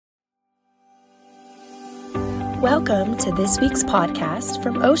Welcome to this week's podcast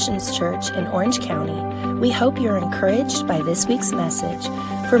from Oceans Church in Orange County. We hope you're encouraged by this week's message.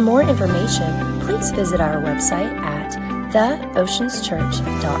 For more information, please visit our website at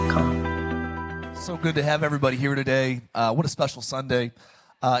theoceanschurch.com. So good to have everybody here today. What a special Sunday.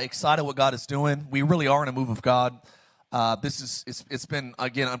 Excited what God is doing. We really are in a move of God. It's been,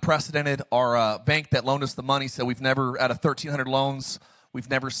 again, unprecedented. Our bank that loaned us the money said we've never, out of 1,300 loans, we've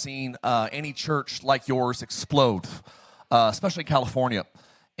never seen any church like yours explode, especially California.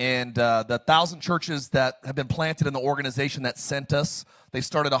 And the 1,000 churches that have been planted in the organization that sent us, they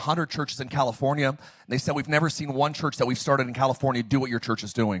started 100 churches in California. And they said we've never seen one church that we've started in California do what your church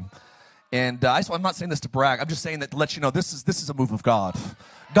is doing. And I'm not saying this to brag. I'm just saying that to let you know this is a move of God.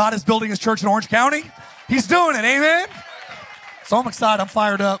 God is building his church in Orange County. He's doing it, amen? So I'm excited. I'm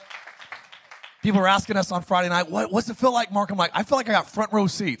fired up. People were asking us on Friday night, what's it feel like, Mark? I'm like, I feel like I got front row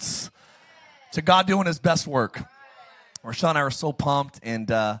seats to God doing his best work. Rashawn and I are so pumped, and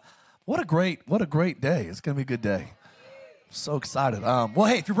what a great day. It's going to be a good day. So excited. Well,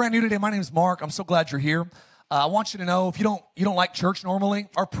 hey, if you're brand new today, my name is Mark. I'm so glad you're here. I want you to know, if you don't like church normally,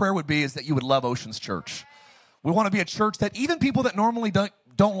 our prayer would be is that you would love Oceans Church. We want to be a church that even people that normally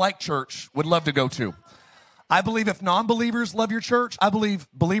don't like church would love to go to. I believe if non-believers love your church, I believe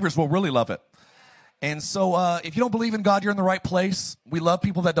believers will really love it. And so if you don't believe in God, you're in the right place. We love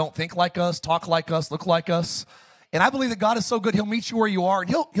people that don't think like us, talk like us, look like us. And I believe that God is so good, he'll meet you where you are, and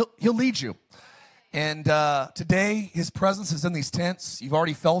he'll lead you. And today, his presence is in these tents. You've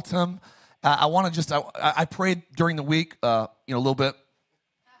already felt him. I prayed during the week, a little bit.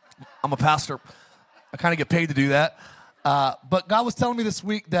 I'm a pastor. I kind of get paid to do that. But God was telling me this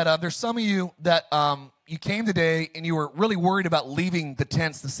week that there's some of you that you came today and you were really worried about leaving the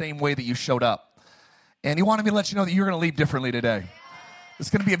tents the same way that you showed up. And he wanted me to let you know that you're going to leave differently today. It's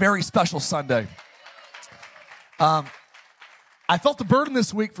going to be a very special Sunday. I felt the burden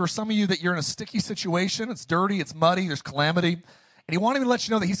this week for some of you that you're in a sticky situation. It's dirty, it's muddy, there's calamity. And he wanted me to let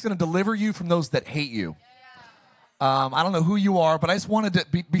you know that he's going to deliver you from those that hate you. I don't know who you are, but I just wanted to,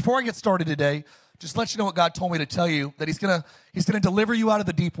 before I get started today, just let you know what God told me to tell you, that he's going to deliver you out of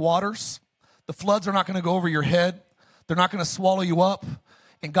the deep waters. The floods are not going to go over your head. They're not going to swallow you up.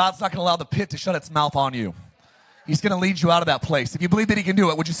 And God's not going to allow the pit to shut its mouth on you. He's going to lead you out of that place. If you believe that he can do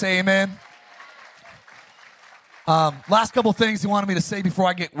it, would you say amen? Last couple things he wanted me to say before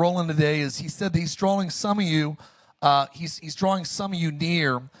I get rolling today is he said that he's drawing some of you, he's drawing some of you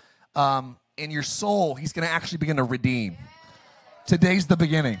near in your soul. He's going to actually begin to redeem. Today's the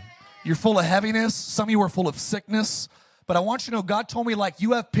beginning. You're full of heaviness. Some of you are full of sickness. But I want you to know, God told me like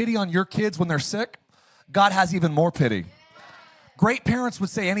you have pity on your kids when they're sick. God has even more pity. Great parents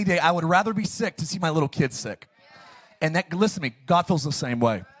would say any day, I would rather be sick to see my little kids sick. And listen to me, God feels the same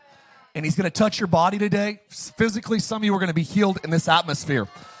way. And he's going to touch your body today. Physically, some of you are going to be healed in this atmosphere.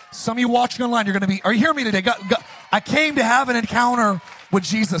 Some of you watching online, are you hearing me today? I came to have an encounter with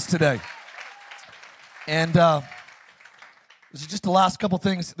Jesus today. And this is just the last couple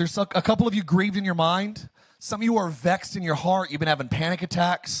things. There's a couple of you grieved in your mind. Some of you are vexed in your heart. You've been having panic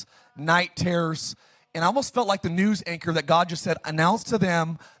attacks, night terrors. And I almost felt like the news anchor that God just said, announce to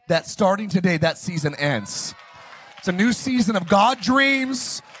them that starting today, that season ends. It's a new season of God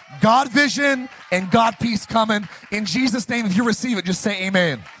dreams, God vision, and God peace coming. In Jesus' name, if you receive it, just say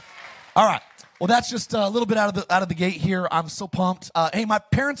amen. All right. Well, that's just a little bit out of the gate here. I'm so pumped. Hey, my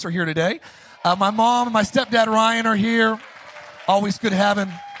parents are here today. My mom and my stepdad, Ryan, are here. Always good having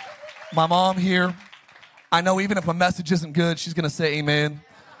my mom here. I know even if my message isn't good, she's going to say amen.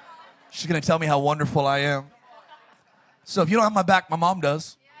 She's going to tell me how wonderful I am. So if you don't have my back, my mom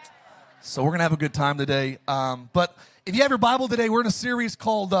does. So we're going to have a good time today. But if you have your Bible today, we're in a series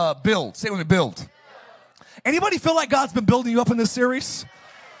called Build. Say it with me, Build. Anybody feel like God's been building you up in this series?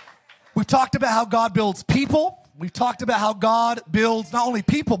 We've talked about how God builds people. We've talked about how God builds not only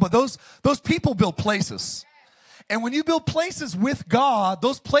people, but those people build places. And when you build places with God,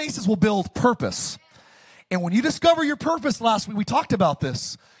 those places will build purpose. And when you discover your purpose, last week we talked about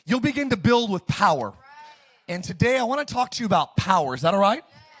this, you'll begin to build with power. And today I want to talk to you about power. Is that all right?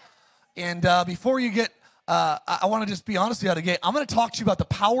 And before you get, I want to just be honest with you out of the gate. I'm going to talk to you about the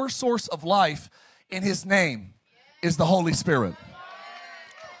power source of life, and his name is the Holy Spirit.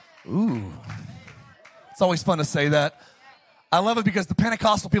 Ooh. It's always fun to say that. I love it because the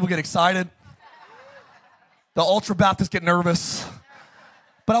Pentecostal people get excited. The Ultra Baptists get nervous.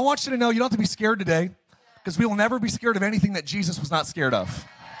 But I want you to know you don't have to be scared today, because we will never be scared of anything that Jesus was not scared of.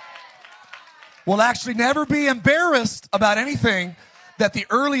 We'll actually never be embarrassed about anything that the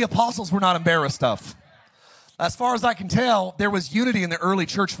early apostles were not embarrassed of. As far as I can tell, there was unity in the early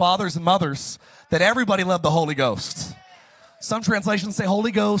church fathers and mothers that everybody loved the Holy Ghost. Some translations say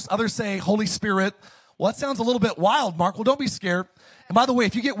Holy Ghost, others say Holy Spirit. Well, that sounds a little bit wild, Mark. Well, don't be scared. And by the way,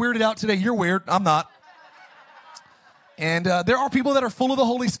 if you get weirded out today, you're weird. I'm not. And there are people that are full of the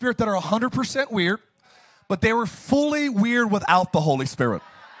Holy Spirit that are 100% weird, but they were fully weird without the Holy Spirit.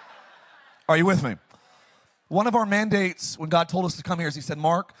 Are you with me? One of our mandates when God told us to come here is he said,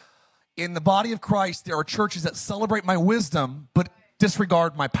 Mark, in the body of Christ, there are churches that celebrate my wisdom but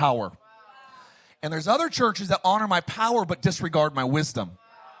disregard my power. And there's other churches that honor my power but disregard my wisdom.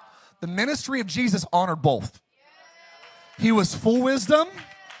 The ministry of Jesus honored both. He was full wisdom.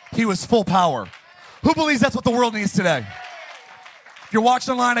 He was full power. Who believes that's what the world needs today? If you're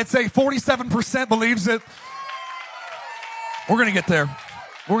watching online, I'd say 47% believes it. We're going to get there.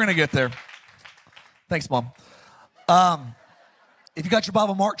 We're going to get there. Thanks, Mom. If you got your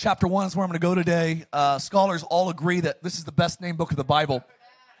Bible, Mark chapter 1 is where I'm going to go today. Scholars all agree that this is the best named book of the Bible.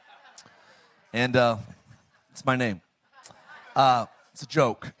 And it's my name. It's a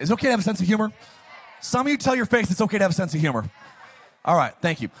joke. Is it okay to have a sense of humor? Some of you tell your face it's okay to have a sense of humor. All right,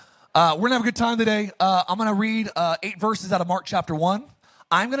 thank you. We're going to have a good time today. I'm going to read 8 verses out of Mark chapter 1.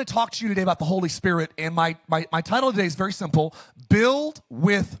 I'm going to talk to you today about the Holy Spirit, and my title today is very simple, Build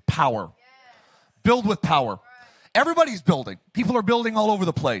with Power. Build with power. Everybody's building. People are building all over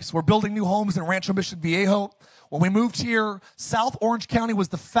the place. We're building new homes in Rancho Mission Viejo. When we moved here, South Orange County was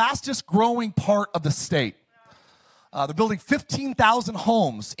the fastest growing part of the state. They're building 15,000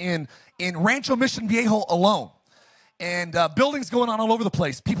 homes in Rancho Mission Viejo alone. And buildings going on all over the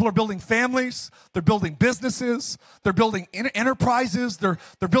place. People are building families. They're building businesses. They're building enterprises. They're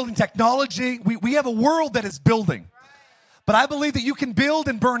building technology. We have a world that is building. But I believe that you can build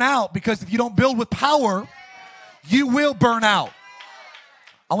and burn out, because if you don't build with power, you will burn out.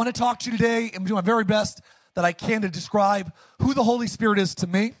 I want to talk to you today and do my very best that I can to describe who the Holy Spirit is to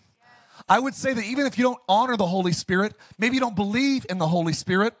me. I would say that even if you don't honor the Holy Spirit, maybe you don't believe in the Holy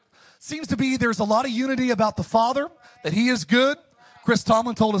Spirit, seems to be there's a lot of unity about the Father, that he is good. Chris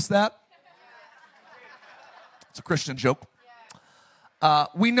Tomlin told us that. It's a Christian joke.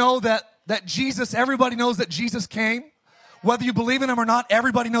 We know that Jesus, everybody knows that Jesus came. Whether you believe in him or not,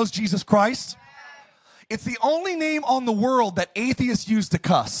 everybody knows Jesus Christ. It's the only name on the world that atheists use to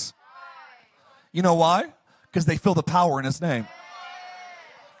cuss. You know why? Because they feel the power in his name.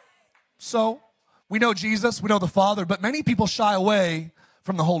 So, we know Jesus, we know the Father, but many people shy away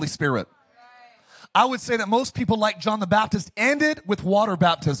from the Holy Spirit. I would say that most people, like John the Baptist, ended with water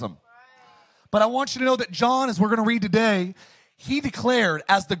baptism. But I want you to know that John, as we're going to read today, he declared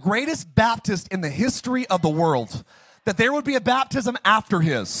as the greatest Baptist in the history of the world that there would be a baptism after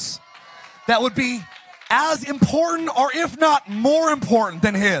his that would be as important, or if not more important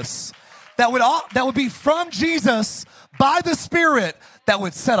than his, that would be from Jesus by the Spirit, that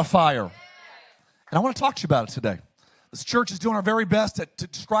would set a fire. And I want to talk to you about it today. This church is doing our very best to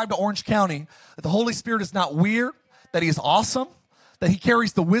describe to Orange County that the Holy Spirit is not weird, that he is awesome, that he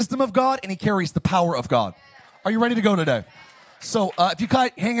carries the wisdom of God, and he carries the power of God. Are you ready to go today? So if you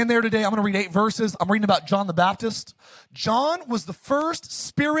hang in there today, I'm going to read 8 verses. I'm reading about John the Baptist. John was the first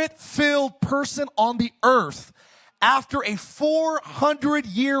Spirit-filled person on the earth after a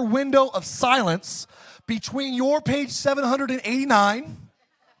 400-year window of silence between your page 789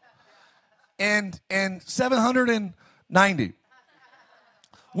 and 790,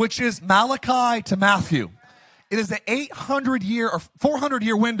 which is Malachi to Matthew. It is an 800-year or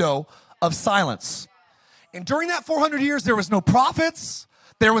 400-year window of silence. And during that 400 years, there was no prophets,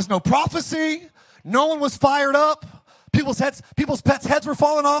 there was no prophecy, no one was fired up, people's pets' heads were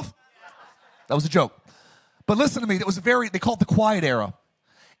falling off. That was a joke. But listen to me, they called it the quiet era.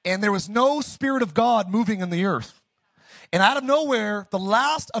 And there was no Spirit of God moving in the earth. And out of nowhere, the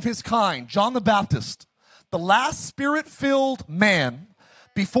last of his kind, John the Baptist, the last Spirit-filled man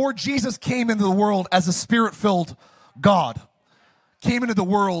before Jesus came into the world as a Spirit-filled God, came into the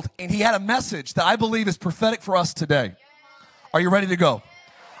world, and he had a message that I believe is prophetic for us today. Are you ready to go?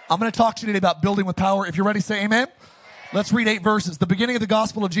 I'm going to talk to you today about building with power. If you're ready, say amen. Let's read 8 verses. The beginning of the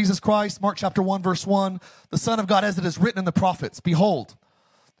gospel of Jesus Christ, Mark chapter 1, verse 1, the Son of God, as it is written in the prophets. Behold,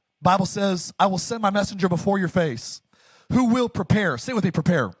 Bible says, I will send my messenger before your face, who will prepare. Say with me,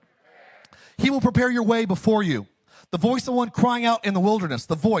 prepare. He will prepare your way before you. The voice of one crying out in the wilderness.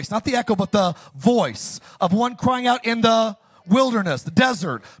 The voice, not the echo, but the voice of one crying out in the wilderness, the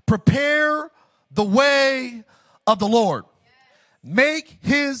desert. Prepare the way of the Lord. Make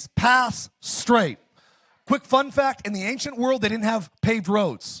his paths straight. Quick fun fact, in the ancient world, they didn't have paved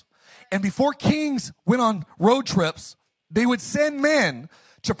roads. And before kings went on road trips, they would send men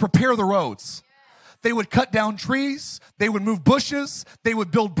to prepare the roads. They would cut down trees. They would move bushes. They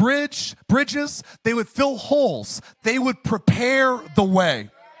would build bridges. They would fill holes. They would prepare the way.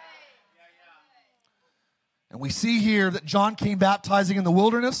 And we see here that John came baptizing in the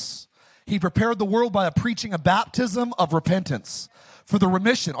wilderness. He prepared the world by preaching a baptism of repentance for the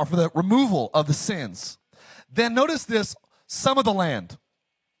remission or for the removal of the sins. Then notice this, some of the land.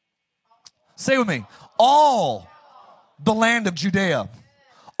 Say with me, all the land of Judea.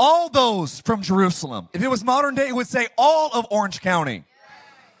 All those from Jerusalem. If it was modern day, it would say all of Orange County.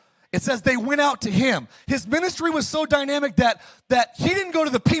 It says they went out to him. His ministry was so dynamic that he didn't go to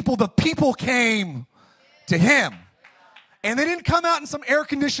the people came to him. And they didn't come out in some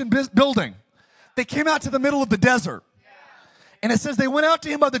air-conditioned building. They came out to the middle of the desert. And it says they went out to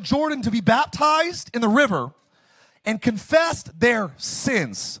him by the Jordan to be baptized in the river and confessed their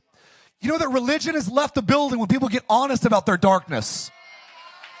sins. You know that religion has left the building when people get honest about their darkness.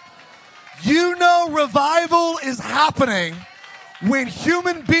 You know revival is happening when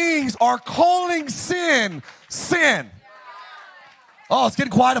human beings are calling sin, sin. Oh, it's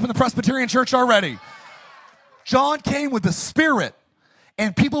getting quiet up in the Presbyterian church already. John came with the Spirit,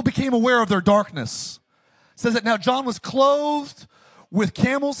 and people became aware of their darkness. It says that now John was clothed with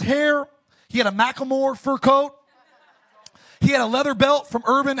camel's hair. He had a Macklemore fur coat. He had a leather belt from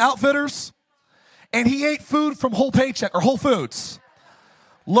Urban Outfitters. And he ate food from Whole Foods.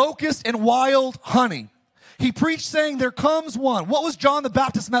 Locust and wild honey. He preached saying, there comes one. What was John the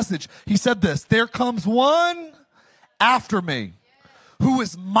Baptist's message? He said this, there comes one after me who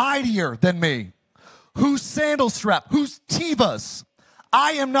is mightier than me, whose sandal strap, whose tivas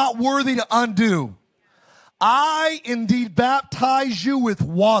I am not worthy to undo. I indeed baptize you with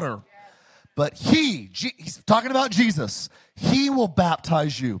water, but he's talking about Jesus, he will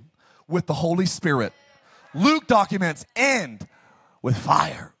baptize you with the Holy Spirit. Luke documents, and with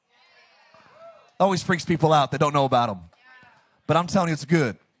fire. Always freaks people out that don't know about him. But I'm telling you, it's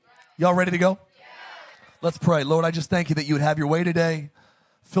good. Y'all ready to go? Let's pray. Lord, I just thank you that you would have your way today.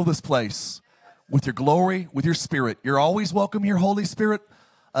 Fill this place with your glory, with your Spirit. You're always welcome here, Holy Spirit,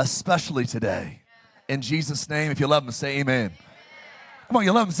 especially today. In Jesus' name, if you love him, say amen. Come on,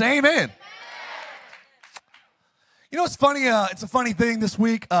 you love him, say amen. You know, it's funny. It's a funny thing this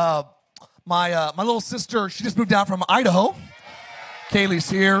week. My little sister, she just moved down from Idaho. Kaylee's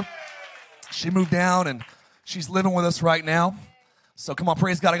here. She moved down, and she's living with us right now. So come on,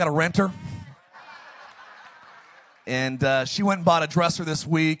 praise God, I got to rent her. And she went and bought a dresser this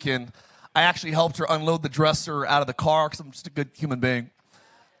week, and I actually helped her unload the dresser out of the car because I'm just a good human being.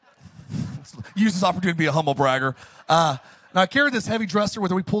 Use this opportunity to be a humble bragger. Now, I carried this heavy dresser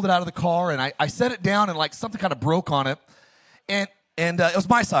with her. We pulled it out of the car, and I set it down, and like something kind of broke on it. And it was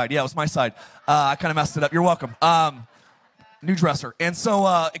my side. Yeah, it was my side. I kind of messed it up. You're welcome. New dresser. And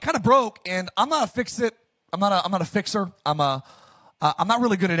so it kind of broke, and I'm not a fix-it. I'm not a fixer. I'm not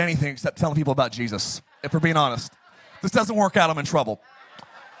really good at anything except telling people about Jesus, if we're being honest. If this doesn't work out, I'm in trouble.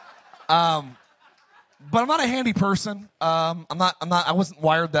 But I'm not a handy person. I wasn't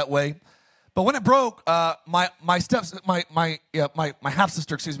wired that way. But when it broke, my half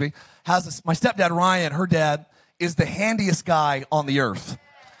sister, has this, my stepdad Ryan, her dad is the handiest guy on the earth.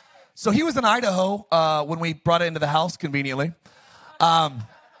 So he was in Idaho when we brought it into the house conveniently.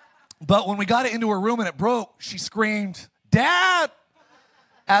 But when we got it into her room and it broke, she screamed, "Dad!"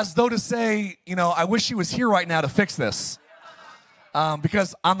 as though to say, you know, I wish she was here right now to fix this.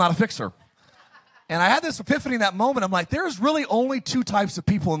 Because I'm not a fixer. And I had this epiphany in that moment. I'm like, there's really only two types of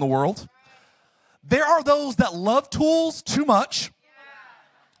people in the world. There are those that love tools too much.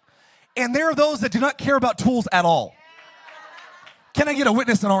 And there are those that do not care about tools at all. Can I get a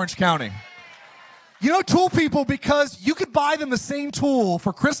witness in Orange County? You know tool people because you could buy them the same tool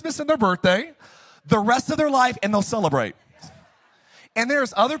for Christmas and their birthday, the rest of their life, and they'll celebrate. And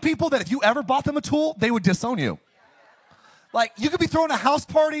there's other people that if you ever bought them a tool, they would disown you. Like, you could be throwing a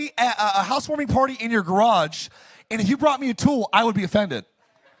housewarming party in your garage, and if you brought me a tool, I would be offended.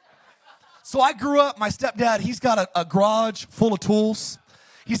 So I grew up, my stepdad, he's got a garage full of tools.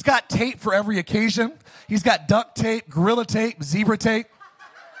 He's got tape for every occasion. He's got duct tape, Gorilla tape, zebra tape.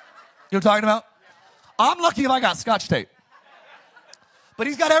 You know what I'm talking about? I'm lucky if I got Scotch tape. But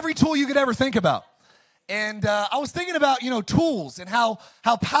he's got every tool you could ever think about. And I was thinking about, tools and how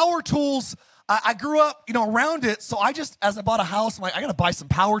power tools, I grew up, around it. So as I bought a house, I'm like, I got to buy some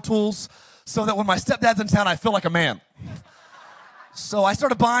power tools so that when my stepdad's in town, I feel like a man. So I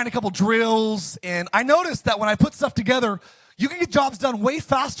started buying a couple drills, and I noticed that when I put stuff together, you can get jobs done way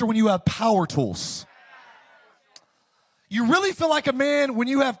faster when you have power tools. You really feel like a man when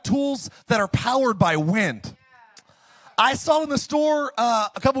you have tools that are powered by wind. I saw in the store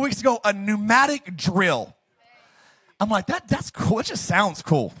a couple weeks ago a pneumatic drill. I'm like, that's cool. It just sounds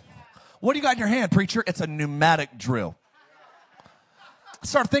cool. What do you got in your hand, preacher? It's a pneumatic drill. I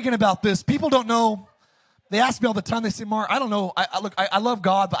started thinking about this. People don't know. They ask me all the time. They say, Mark, I don't know. I love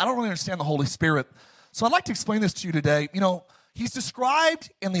God, but I don't really understand the Holy Spirit. So I'd like to explain this to you today. You know, he's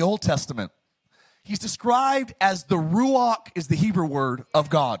described in the Old Testament. He's described as the Ruach is the Hebrew word of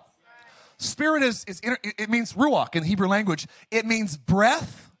God. Spirit it means Ruach in the Hebrew language. It means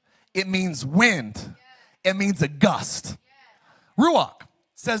breath. It means wind. It means a gust. Ruach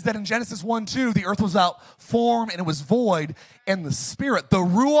says that in Genesis 1:2, the earth was without form and it was void, and the Spirit, the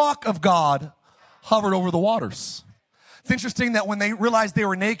Ruach of God, hovered over the waters. It's interesting that when they realized they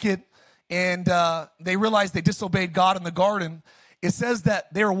were naked and they realized they disobeyed God in the garden, it says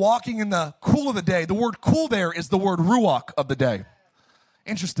that they were walking in the cool of the day. The word cool there is the word ruach of the day.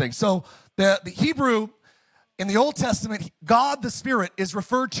 Interesting. So the Hebrew in the Old Testament, God the Spirit is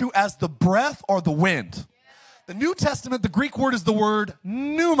referred to as the breath or the wind. The New Testament, the Greek word is the word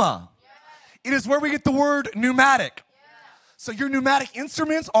pneuma. It is where we get the word pneumatic. So your pneumatic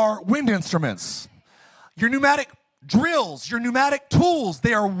instruments are wind instruments. Your pneumatic drills, your pneumatic tools,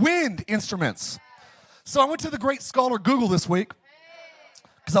 they are wind instruments. So I went to the great scholar Google this week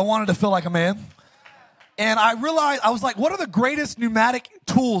because I wanted to feel like a man. And I realized, I was like, what are the greatest pneumatic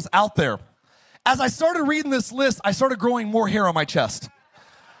tools out there? As I started reading this list, I started growing more hair on my chest.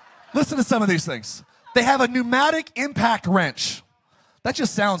 Listen to some of these things. They have a pneumatic impact wrench. That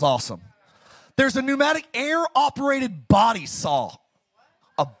just sounds awesome. There's a pneumatic air-operated body saw.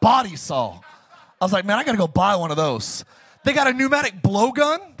 A body saw. I was like, man, I got to go buy one of those. They got a pneumatic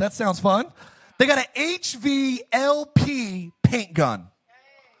blowgun. That sounds fun. They got an HVLP paint gun.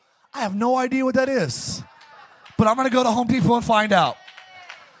 I have no idea what that is, but I'm going to go to Home Depot and find out.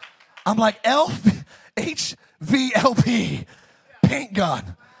 I'm like, HVLP paint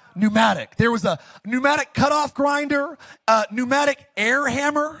gun, pneumatic. There was a pneumatic cutoff grinder, a pneumatic air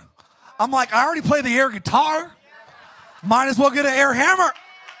hammer. I'm like, I already play the air guitar. Might as well get an air hammer.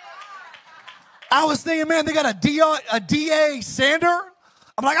 I was thinking, man, they got a DA sander.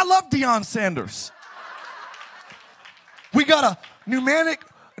 I'm like, I love Deion Sanders. We got a pneumatic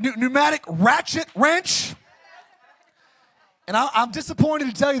ratchet wrench. And I'm disappointed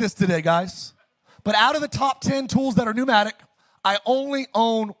to tell you this today, guys. But out of the top 10 tools that are pneumatic, I only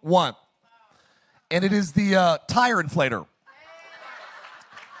own one. And it is the tire inflator.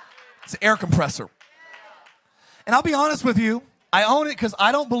 It's an air compressor. And I'll be honest with you, I own it because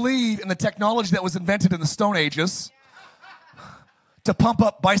I don't believe in the technology that was invented in the Stone Ages to pump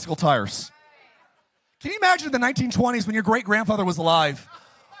up bicycle tires. Can you imagine the 1920s when your great-grandfather was alive,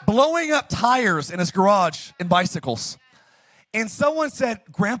 blowing up tires in his garage in bicycles? And someone said,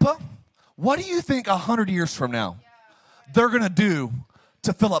 Grandpa, what do you think 100 years from now they're going to do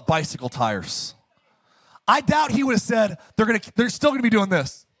to fill up bicycle tires? I doubt he would have said, they're still going to be doing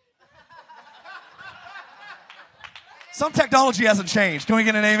this. Some technology hasn't changed. Can we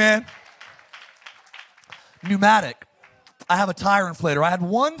get an amen? Pneumatic. I have a tire inflator. I had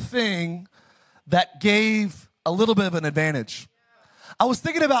one thing that gave a little bit of an advantage. I was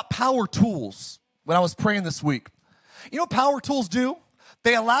thinking about power tools when I was praying this week. You know what power tools do?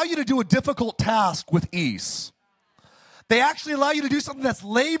 They allow you to do a difficult task with ease. They actually allow you to do something that's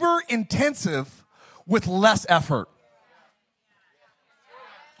labor intensive with less effort.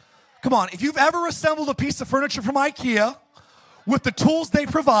 Come on, if you've ever assembled a piece of furniture from IKEA with the tools they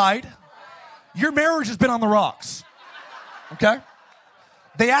provide, your marriage has been on the rocks, okay?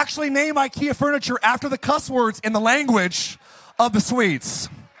 They actually name IKEA furniture after the cuss words in the language of the Swedes.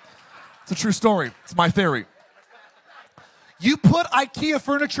 It's a true story. It's my theory. You put IKEA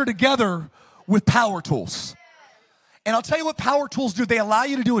furniture together with power tools. And I'll tell you what power tools do. They allow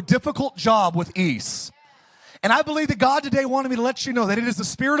you to do a difficult job with ease. And I believe that God today wanted me to let you know that it is the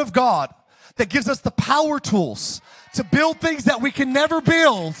Spirit of God that gives us the power tools to build things that we can never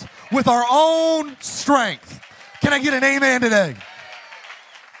build with our own strength. Can I get an amen today?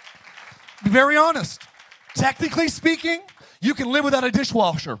 Be very honest. Technically speaking, you can live without a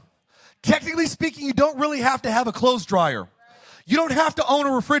dishwasher. Technically speaking, you don't really have to have a clothes dryer. You don't have to own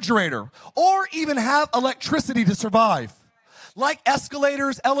a refrigerator or even have electricity to survive. Like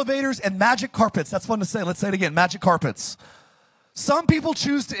escalators, elevators, and magic carpets. That's fun to say. Let's say it again, magic carpets. Some people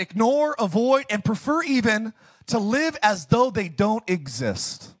choose to ignore, avoid, and prefer even to live as though they don't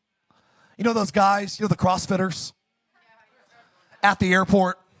exist. You know those guys, the CrossFitters at the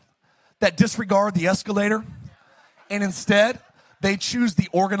airport that disregard the escalator and instead they choose the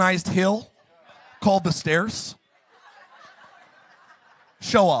organized hill called the stairs?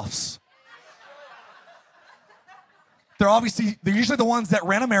 Show-offs. They're usually the ones that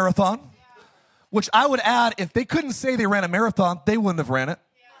ran a marathon, which I would add, if they couldn't say they ran a marathon, they wouldn't have ran it.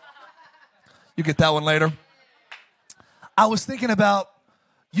 You get that one later. I was thinking about,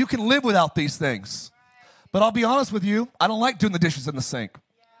 you can live without these things. But I'll be honest with you, I don't like doing the dishes in the sink.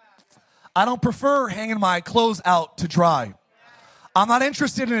 I don't prefer hanging my clothes out to dry. I'm not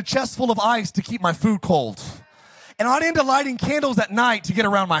interested in a chest full of ice to keep my food cold. And I'm not into lighting candles at night to get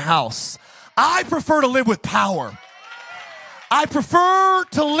around my house. I prefer to live with power. I prefer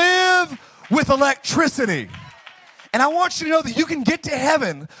to live with electricity. And I want you to know that you can get to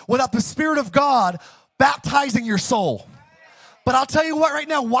heaven without the Spirit of God baptizing your soul. But I'll tell you what right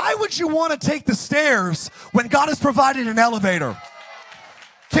now, why would you want to take the stairs when God has provided an elevator?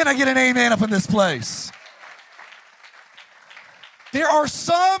 Can I get an amen up in this place? There are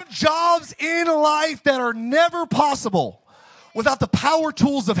some jobs in life that are never possible without the power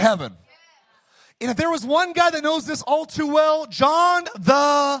tools of heaven. And if there was one guy that knows this all too well, John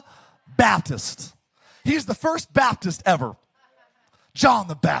the Baptist. He's the first Baptist ever. John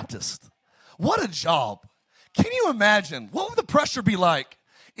the Baptist. What a job. Can you imagine? What would the pressure be like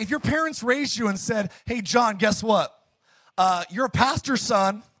if your parents raised you and said, hey, John, guess what? You're a pastor's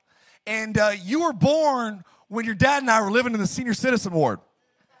son, and you were born when your dad and I were living in the senior citizen ward.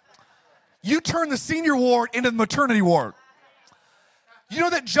 You turned the senior ward into the maternity ward. You know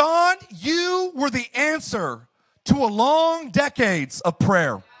that, John, you were the answer to a long decades of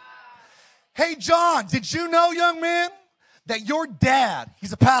prayer. Hey, John, did you know, young man, that your dad,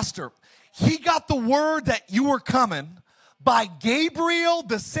 he's a pastor, he got the word that you were coming by Gabriel,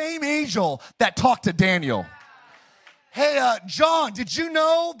 the same angel that talked to Daniel. Hey, John, did you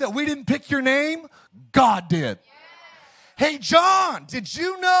know that we didn't pick your name? God did. Hey, John, did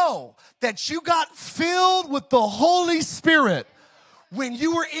you know that you got filled with the Holy Spirit when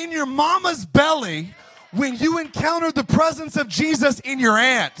you were in your mama's belly, when you encountered the presence of Jesus in your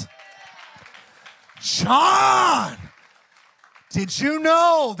aunt? John, did you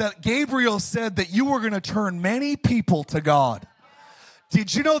know that Gabriel said that you were going to turn many people to God?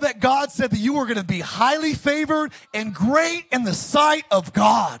 Did you know that God said that you were going to be highly favored and great in the sight of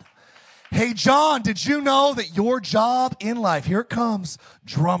God? Hey, John, did you know that your job in life, here it comes,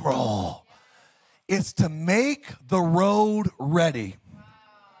 drum roll, is to make the road ready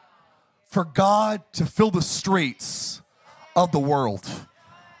for God to fill the streets of the world?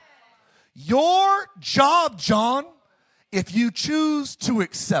 Your job, John, if you choose to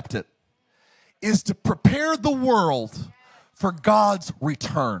accept it, is to prepare the world for God's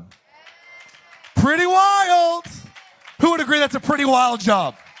return. Pretty wild. Who would agree that's a pretty wild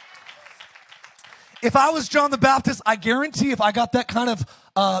job? If I was John the Baptist, I guarantee if I got that kind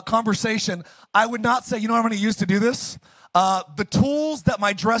of conversation, I would not say, you know what I'm going to use to do this? The tools that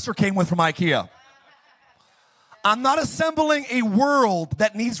my dresser came with from IKEA. I'm not assembling a world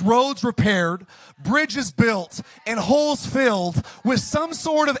that needs roads repaired, bridges built, and holes filled with some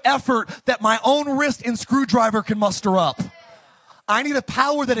sort of effort that my own wrist and screwdriver can muster up. I need a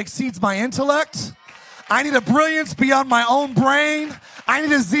power that exceeds my intellect. I need a brilliance beyond my own brain. I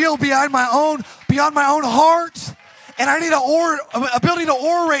need a zeal beyond my own heart. And I need an ability to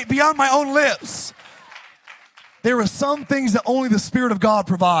orate beyond my own lips. There are some things that only the Spirit of God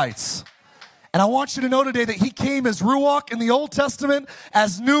provides. And I want you to know today that he came as Ruach in the Old Testament,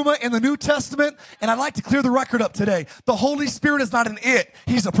 as Pneuma in the New Testament. And I'd like to clear the record up today. The Holy Spirit is not an it.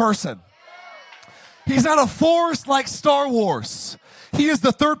 He's a person. He's not a force like Star Wars. He is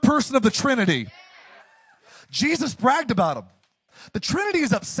the third person of the Trinity. Jesus bragged about him. The Trinity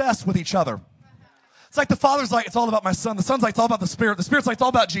is obsessed with each other. It's like the Father's like, it's all about my Son. The Son's like, it's all about the Spirit. The Spirit's like, it's all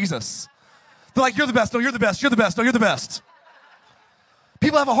about Jesus. They're like, you're the best. No, you're the best. You're the best. No, you're the best.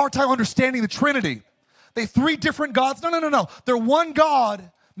 People have a hard time understanding the Trinity. They three different gods. No. They're one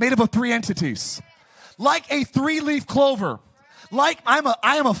God made up of three entities. Like a three-leaf clover. Like I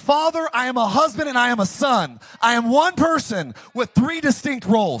am a father, I am a husband, and I am a son. I am one person with three distinct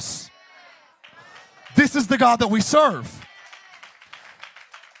roles. This is the God that we serve.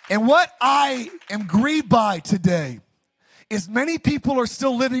 And what I am grieved by today is many people are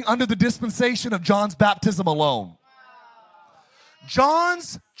still living under the dispensation of John's baptism alone.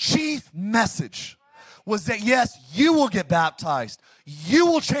 John's chief message was that, yes, you will get baptized. You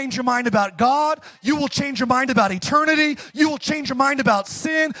will change your mind about God. You will change your mind about eternity. You will change your mind about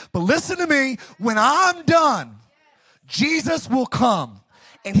sin. But listen to me, when I'm done, Jesus will come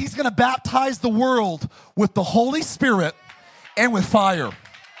and he's going to baptize the world with the Holy Spirit and with fire.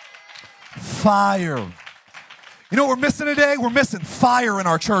 Fire. You know what we're missing today? We're missing fire in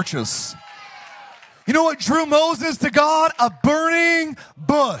our churches. You know what drew Moses to God? A burning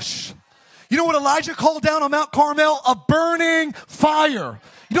bush. You know what Elijah called down on Mount Carmel? A burning fire.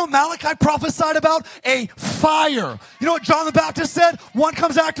 You know what Malachi prophesied about? A fire. You know what John the Baptist said? One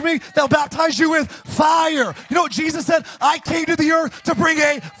comes after me, they'll baptize you with fire. You know what Jesus said? I came to the earth to bring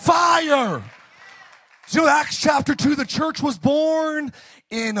a fire. So Acts chapter 2, the church was born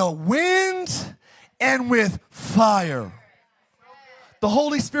in a wind and with fire. The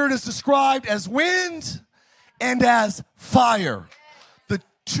Holy Spirit is described as wind and as fire. The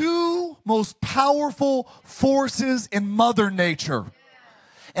two most powerful forces in Mother Nature.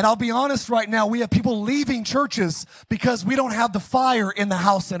 And I'll be honest right now, we have people leaving churches because we don't have the fire in the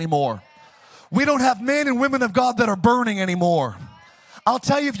house anymore. We don't have men and women of God that are burning anymore. I'll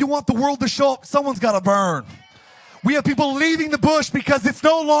tell you, if you want the world to show up, someone's got to burn. We have people leaving the bush because it's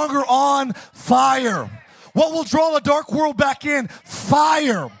no longer on fire. What will draw a dark world back in?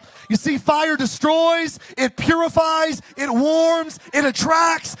 Fire. You see, fire destroys, it purifies, it warms, it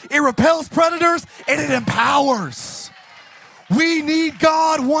attracts, it repels predators, and it empowers. We need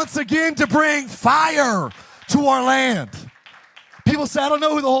God once again to bring fire to our land. People say, I don't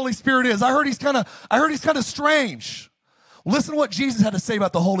know who the Holy Spirit is. I heard he's kind of strange. Listen to what Jesus had to say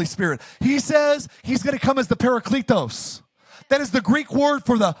about the Holy Spirit. He says he's going to come as the Parakletos. That is the Greek word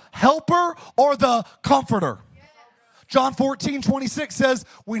for the helper or the comforter. John 14:26 says,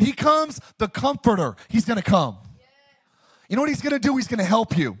 when he comes, the comforter, he's going to come. You know what he's going to do? He's going to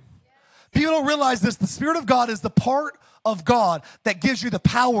help you. People don't realize this. The Spirit of God is the part of God that gives you the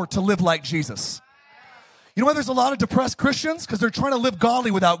power to live like Jesus. You know why there's a lot of depressed Christians? Because they're trying to live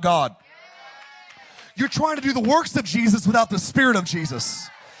godly without God. You're trying to do the works of Jesus without the Spirit of Jesus.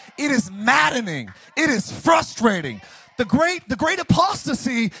 It is maddening. It is frustrating. The great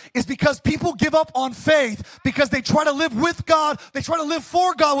apostasy is because people give up on faith because they try to live with God. They try to live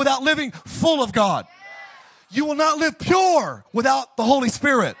for God without living full of God. You will not live pure without the Holy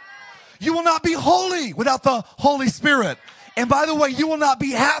Spirit. You will not be holy without the Holy Spirit. And by the way, you will not be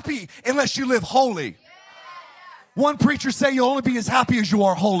happy unless you live holy. One preacher said you'll only be as happy as you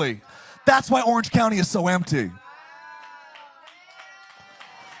are holy. That's why Orange County is so empty.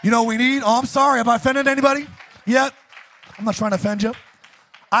 You know we need, I'm sorry, have I offended anybody yet? I'm not trying to offend you.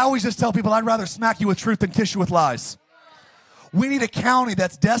 I always just tell people I'd rather smack you with truth than kiss you with lies. We need a county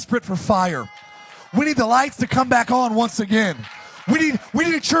that's desperate for fire. We need the lights to come back on once again. We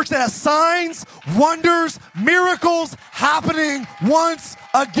need a church that has signs, wonders, miracles happening once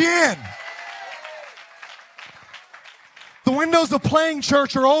again. The windows of playing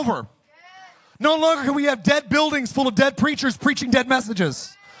church are over. No longer can we have dead buildings full of dead preachers preaching dead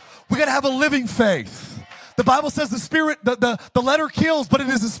messages. We got to have a living faith. The Bible says the Spirit, the letter kills, but it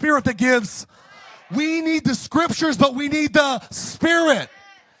is the Spirit that gives. We need the scriptures, but we need the Spirit.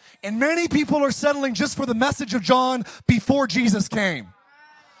 And many people are settling just for the message of John before Jesus came.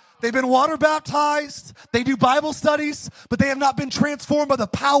 They've been water baptized, they do Bible studies, but they have not been transformed by the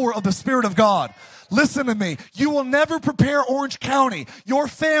power of the Spirit of God. Listen to me. You will never prepare Orange County, your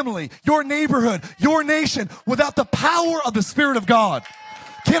family, your neighborhood, your nation without the power of the Spirit of God.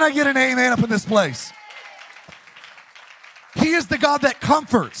 Can I get an amen up in this place? He is the God that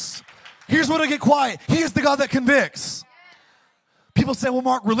comforts. Here's what I get quiet. He is the God that convicts. People say, well,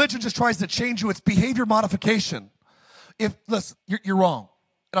 Mark, religion just tries to change you. It's behavior modification. Listen, you're wrong.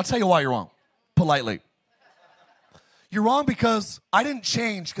 And I'll tell you why you're wrong, politely. You're wrong because I didn't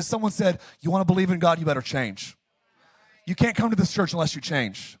change because someone said, you want to believe in God, you better change. You can't come to this church unless you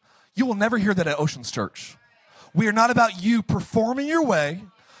change. You will never hear that at Oceans Church. We are not about you performing your way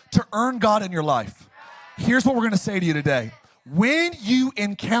to earn God in your life. Here's what we're going to say to you today. When you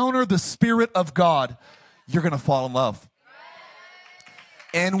encounter the Spirit of God, you're going to fall in love.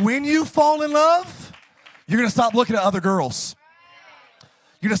 And when you fall in love, you're going to stop looking at other girls.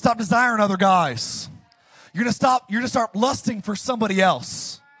 You're going to stop desiring other guys. You're going to start lusting for somebody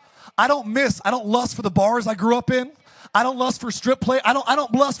else. I don't lust for the bars I grew up in. I don't lust for strip play. I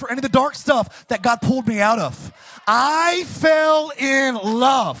don't lust for any of the dark stuff that God pulled me out of. I fell in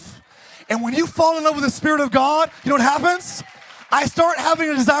love. And when you fall in love with the Spirit of God, you know what happens? I start having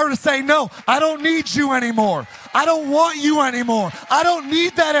a desire to say, no, I don't need you anymore. I don't want you anymore. I don't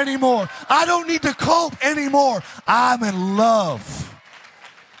need that anymore. I don't need to cope anymore. I'm in love.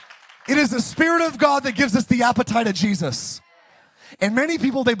 It is the Spirit of God that gives us the appetite of Jesus. And many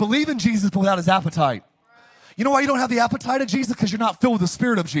people, they believe in Jesus, but without his appetite. You know why you don't have the appetite of Jesus? Because you're not filled with the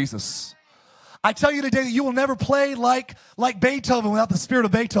Spirit of Jesus. I tell you today that you will never play like Beethoven without the Spirit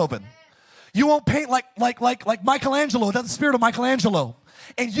of Beethoven. You won't paint like Michelangelo without the Spirit of Michelangelo.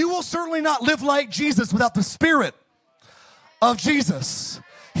 And you will certainly not live like Jesus without the Spirit of Jesus.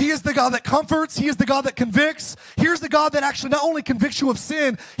 He is the God that comforts. He is the God that convicts. Here's the God that actually not only convicts you of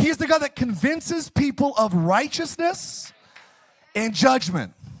sin, he is the God that convinces people of righteousness and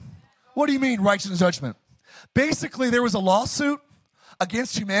judgment. What do you mean, righteousness and judgment? Basically, there was a lawsuit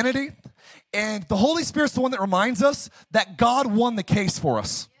against humanity, and the Holy Spirit's the one that reminds us that God won the case for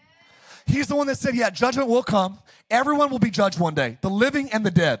us. He's the one that said, yeah, judgment will come. Everyone will be judged one day, the living and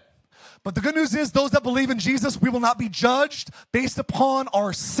the dead. But the good news is those that believe in Jesus, we will not be judged based upon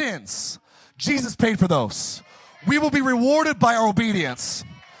our sins. Jesus paid for those. We will be rewarded by our obedience.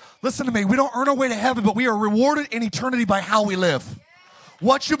 Listen to me, we don't earn our way to heaven, but we are rewarded in eternity by how we live.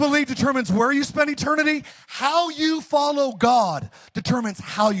 What you believe determines where you spend eternity. How you follow God determines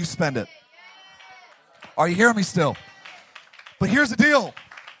how you spend it. Are you hearing me still? But here's the deal.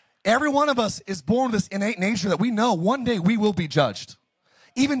 Every one of us is born with this innate nature that we know one day we will be judged.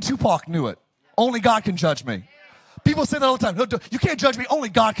 Even Tupac knew it. Only God can judge me. People say that all the time. No, you can't judge me. Only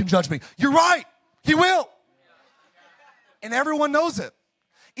God can judge me. You're right. He will. And everyone knows it.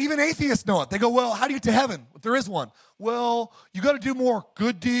 Even atheists know it. They go, well, how do you get to heaven if there is one? Well, you got to do more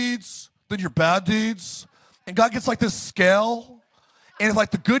good deeds than your bad deeds. And God gets like this scale. And if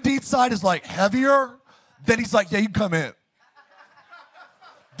like the good deed side is like heavier, then he's like, yeah, you can come in.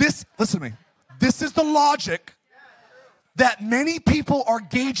 Listen to me. This is the logic that many people are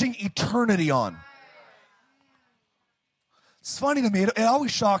gauging eternity on. It's funny to me. It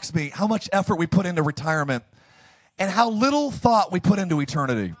always shocks me how much effort we put into retirement and how little thought we put into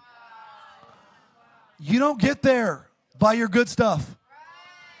eternity. You don't get there by your good stuff.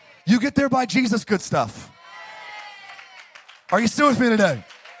 You get there by Jesus' good stuff. Are you still with me today?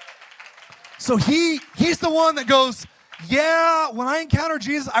 So he's the one that goes, yeah, when I encounter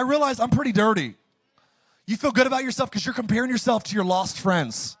Jesus, I realize I'm pretty dirty. You feel good about yourself because you're comparing yourself to your lost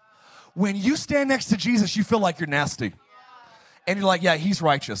friends. When you stand next to Jesus, you feel like you're nasty. And you're like, yeah, he's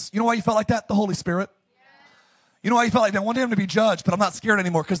righteous. You know why you felt like that? The Holy Spirit. You know why you felt like that? I wanted him to be judged, but I'm not scared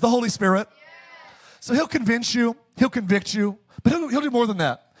anymore because the Holy Spirit. So he'll convince you, he'll convict you, but he'll do more than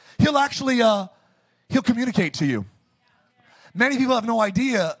that. He'll actually, he'll communicate to you. Many people have no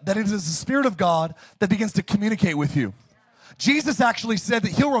idea that it is the Spirit of God that begins to communicate with you. Jesus actually said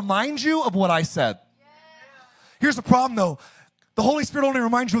that he'll remind you of what I said. Here's the problem, though. The Holy Spirit only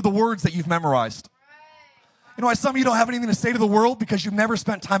reminds you of the words that you've memorized. You know why some of you don't have anything to say to the world? Because you've never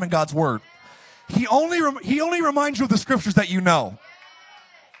spent time in God's Word. He only reminds you of the scriptures that you know.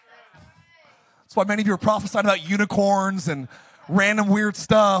 That's why many of you are prophesying about unicorns and random weird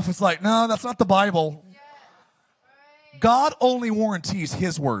stuff. It's like, no, that's not the Bible. God only warranties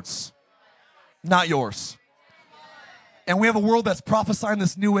his words, not yours. And we have a world that's prophesying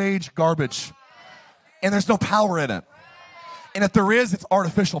this new age garbage. And there's no power in it. And if there is, it's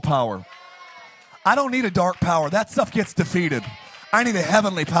artificial power. I don't need a dark power. That stuff gets defeated. I need a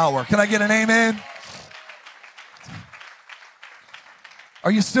heavenly power. Can I get an amen?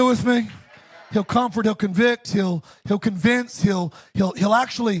 Are you still with me? He'll comfort, he'll convict, he'll convince, he'll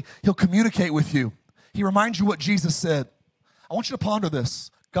communicate with you. He reminds you what Jesus said. I want you to ponder this.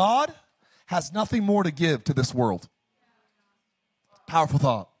 God has nothing more to give to this world. Powerful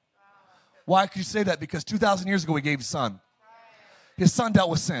thought. Why could you say that? Because 2,000 years ago, he gave his son. His son dealt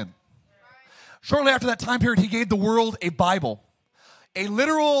with sin. Shortly after that time period, he gave the world a Bible, a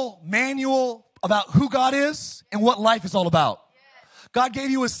literal manual about who God is and what life is all about. God gave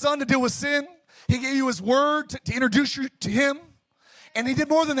you his son to deal with sin. He gave you his word to introduce you to him. And he did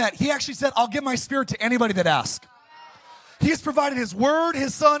more than that. He actually said, I'll give my spirit to anybody that asks. He has provided his word,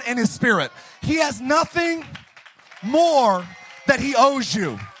 his son, and his spirit. He has nothing more that he owes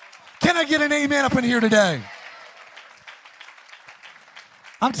you. Can I get an amen up in here today?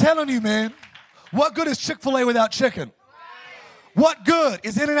 I'm telling you, man, what good is Chick-fil-A without chicken? What good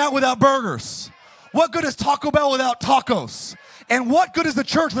is In-N-Out without burgers? What good is Taco Bell without tacos? And what good is the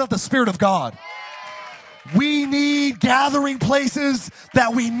church without the Spirit of God? We need gathering places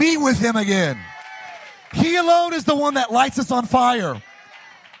that we meet with him again. He alone is the one that lights us on fire.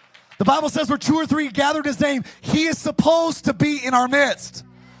 The Bible says where 2 or 3 gathered his name, he is supposed to be in our midst.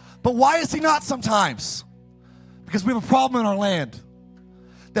 But why is he not sometimes? Because we have a problem in our land.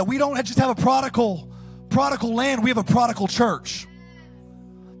 That we don't just have a prodigal land, we have a prodigal church.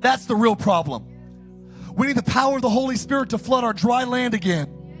 That's the real problem. We need the power of the Holy Spirit to flood our dry land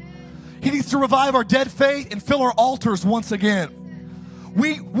again. He needs to revive our dead faith and fill our altars once again.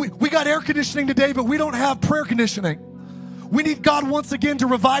 We got air conditioning today, but we don't have prayer conditioning. We need God once again to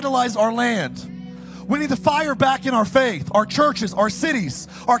revitalize our land. We need the fire back in our faith, our churches, our cities,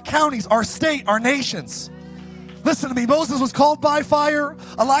 our counties, our state, our nations. Listen to me. Moses was called by fire.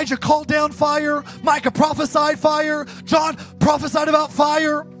 Elijah called down fire. Micah prophesied fire. John prophesied about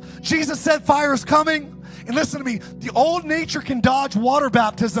fire. Jesus said fire is coming. And listen to me. The old nature can dodge water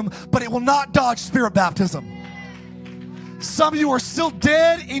baptism, but it will not dodge spirit baptism. Some of you are still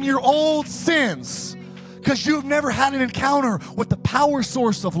dead in your old sins because you've never had an encounter with the power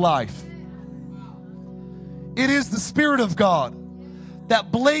source of life. It is the Spirit of God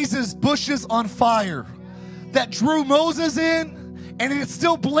that blazes bushes on fire, that drew Moses in, and it's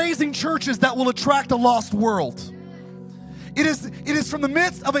still blazing churches that will attract a lost world. It is from the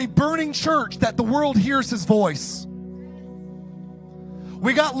midst of a burning church that the world hears his voice.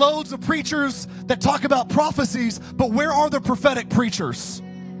 We got loads of preachers that talk about prophecies, but where are the prophetic preachers?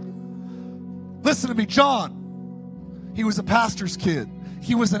 Listen to me, John, he was a pastor's kid.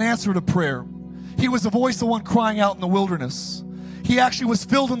 He was an answer to prayer. He was the voice of one crying out in the wilderness. He actually was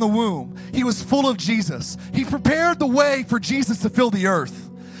filled in the womb. He was full of Jesus. He prepared the way for Jesus to fill the earth.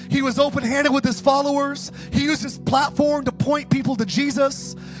 He was open-handed with his followers. He used his platform to point people to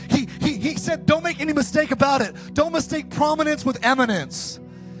Jesus. He said, don't make any mistake about it. Don't mistake prominence with eminence.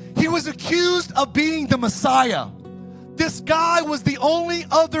 He was accused of being the Messiah. This guy was the only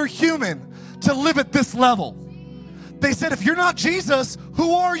other human to live at this level. They said, if you're not Jesus,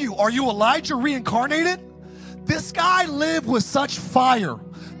 who are you? Are you Elijah reincarnated? This guy lived with such fire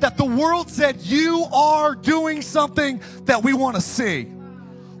that the world said, you are doing something that we want to see.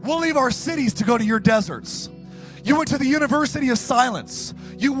 We'll leave our cities to go to your deserts. You went to the University of Silence.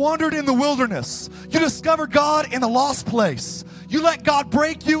 You wandered in the wilderness. You discovered God in a lost place. You let God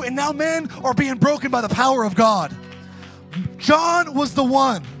break you, and now men are being broken by the power of God. John was the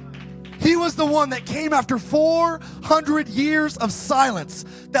one. He was the one that came after 400 years of silence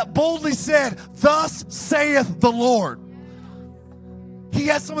that boldly said, thus saith the Lord. He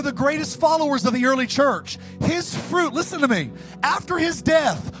had some of the greatest followers of the early church. His fruit, listen to me, after his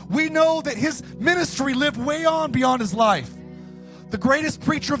death, we know that his ministry lived way on beyond his life. The greatest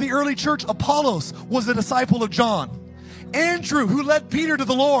preacher of the early church, Apollos, was a disciple of John. Andrew, who led Peter to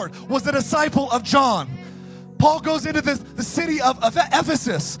the Lord, was a disciple of John. Paul goes into the city of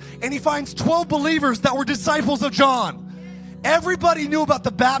Ephesus, and he finds 12 believers that were disciples of John. Everybody knew about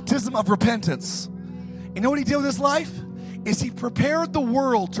the baptism of repentance. And you know what he did with his life? Is he prepared the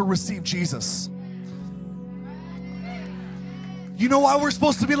world to receive Jesus. You know why we're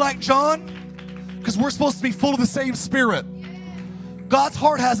supposed to be like John? Because we're supposed to be full of the same Spirit. God's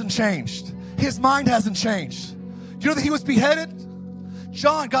heart hasn't changed. His mind hasn't changed. You know that he was beheaded?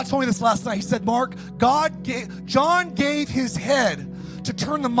 John, God told me this last night. He said, Mark, John gave his head to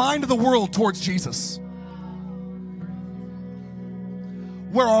turn the mind of the world towards Jesus.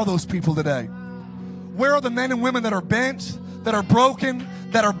 Where are those people today? Where are the men and women that are bent, that are broken,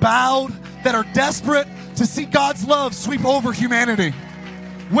 that are bowed, that are desperate to see God's love sweep over humanity?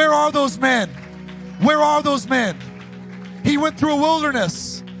 Where are those men? Where are those men? He went through a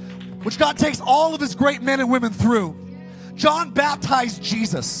wilderness, which God takes all of his great men and women through. John baptized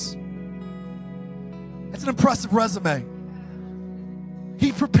Jesus. That's an impressive resume.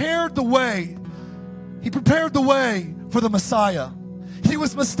 He prepared the way. He prepared the way for the Messiah. He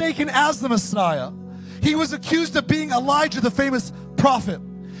was mistaken as the Messiah. He was accused of being Elijah, the famous prophet.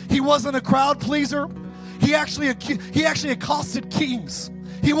 He wasn't a crowd pleaser. He actually accosted kings.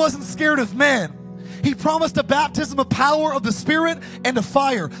 He wasn't scared of men. He promised a baptism of power of the Spirit and of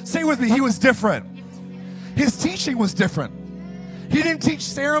fire. Say with me, he was different. His teaching was different. He didn't teach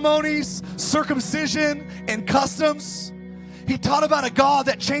ceremonies, circumcision, and customs. He taught about a God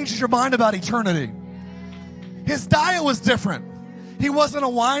that changes your mind about eternity. His diet was different. He wasn't a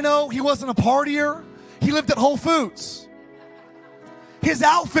wino. He wasn't a partier. He lived at Whole Foods. His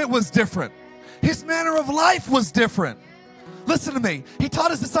outfit was different. His manner of life was different. Listen to me. He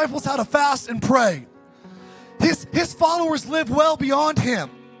taught his disciples how to fast and pray. His followers lived well beyond him.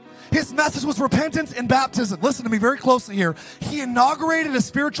 His message was repentance and baptism. Listen to me very closely here. He inaugurated a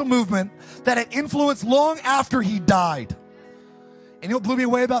spiritual movement that had influence long after he died. And you know what blew me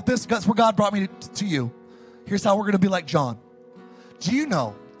away about this? That's where God brought me to you. Here's how we're going to be like John. Do you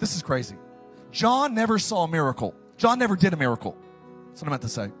know, this is crazy, John never saw a miracle. John never did a miracle. That's what I meant to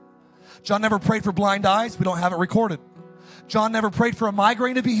say. John never prayed for blind eyes. We don't have it recorded. John never prayed for a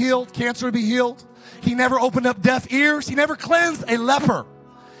migraine to be healed, cancer to be healed. He never opened up deaf ears. He never cleansed a leper.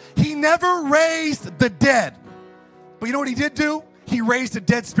 He never raised the dead. But you know what he did do? He raised a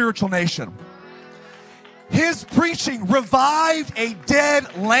dead spiritual nation. His preaching revived a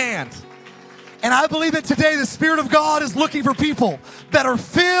dead land. And I believe that today the Spirit of God is looking for people that are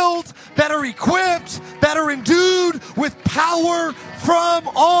filled, that are equipped, that are endued with power from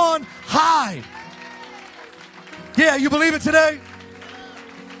on high. Yeah, you believe it today?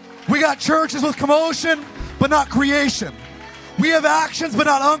 We got churches with commotion, but not creation. We have actions, but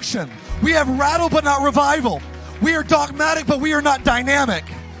not unction. We have rattle, but not revival. We are dogmatic, but we are not dynamic.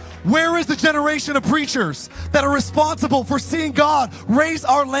 Where is the generation of preachers that are responsible for seeing God raise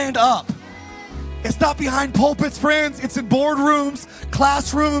our land up? It's not behind pulpits, friends. It's in boardrooms,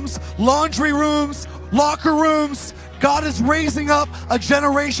 classrooms, laundry rooms, locker rooms. God is raising up a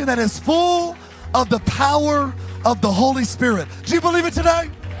generation that is full of the power of the Holy Spirit. Do you believe it today?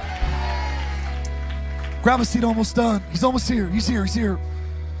 Grab a seat, almost done. He's almost here. He's here. He's here.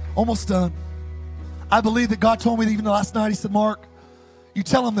 Almost done. I believe that God told me that even last night, he said, Mark, you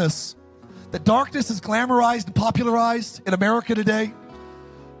tell him this, that darkness is glamorized and popularized in America today.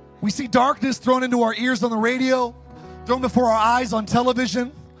 We see darkness thrown into our ears on the radio, thrown before our eyes on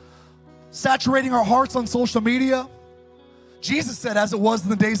television, saturating our hearts on social media. Jesus said, as it was in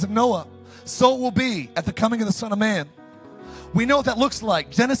the days of Noah, so it will be at the coming of the Son of Man. We know what that looks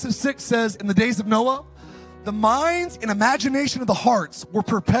like. Genesis 6 says, in the days of Noah, the minds and imagination of the hearts were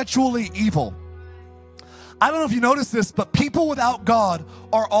perpetually evil. I don't know if you noticed this, but people without God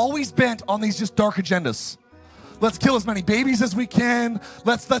are always bent on these just dark agendas. Let's kill as many babies as we can.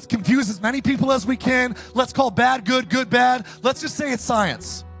 Let's confuse as many people as we can. Let's call bad good, good bad. Let's just say it's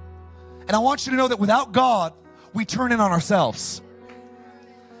science. And I want you to know that without God, we turn in on ourselves.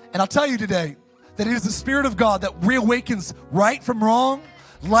 And I'll tell you today that it is the Spirit of God that reawakens right from wrong,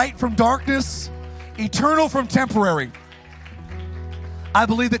 light from darkness, eternal from temporary. I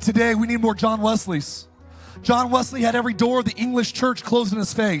believe that today we need more John Wesleys. John Wesley had every door of the English church closed in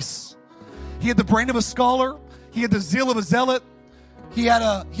his face. He had the brain of a scholar. He had the zeal of a zealot. He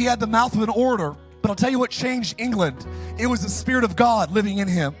had the mouth of an orator. But I'll tell you what changed England. It was the Spirit of God living in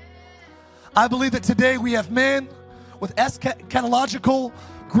him. I believe that today we have men with eschatological,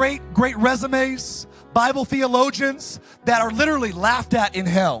 great resumes, Bible theologians that are literally laughed at in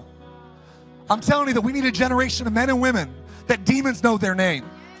hell. I'm telling you that we need a generation of men and women that demons know their name.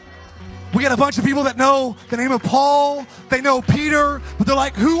 We got a bunch of people that know the name of Paul, they know Peter, but they're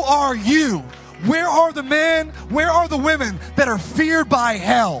like, who are you? Where are the men? Where are the women that are feared by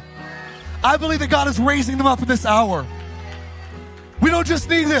hell? I believe that God is raising them up in this hour. We don't just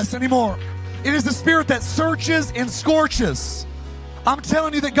need this anymore. It is the Spirit that searches and scorches. I'm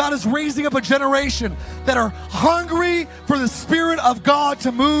telling you that God is raising up a generation that are hungry for the Spirit of God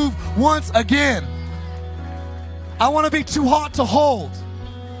to move once again. I want to be too hot to hold.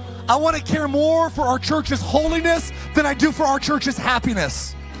 I want to care more for our church's holiness than I do for our church's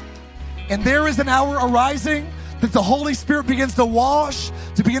happiness. And there is an hour arising that the Holy Spirit begins to wash,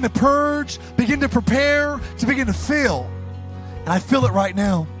 to begin to purge, begin to prepare, to begin to fill. And I feel it right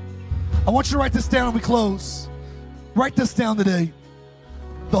now. I want you to write this down and we close. Write this down today.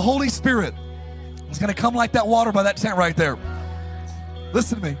 The Holy Spirit is going to come like that water by that tent right there.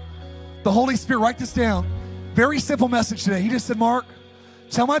 Listen to me. The Holy Spirit, write this down. Very simple message today. He just said, Mark,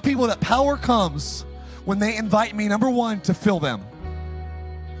 tell my people that power comes when they invite me, number one, to fill them.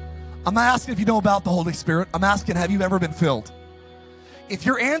 I'm not asking if you know about the Holy Spirit. I'm asking, have you ever been filled? If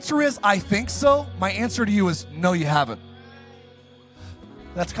your answer is, I think so, my answer to you is, no, you haven't.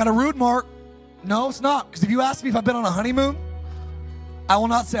 That's kind of rude, Mark. No, it's not. Because if you ask me if I've been on a honeymoon, I will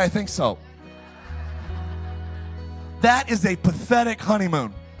not say I think so. That is a pathetic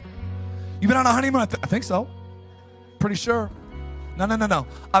honeymoon. You've been on a honeymoon? I think so. Pretty sure. No.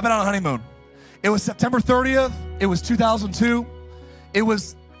 I've been on a honeymoon. It was September 30th. It was 2002. It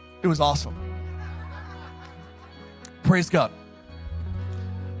was awesome. Praise God.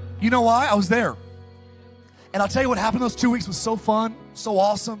 You know why? I was there. And I'll tell you what happened those 2 weeks was so fun, so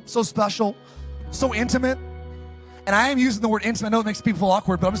awesome, so special, so intimate. And I am using the word intimate. I know it makes people feel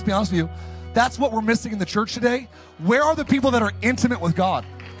awkward, but I'm just being honest with you. That's what we're missing in the church today. Where are the people that are intimate with God?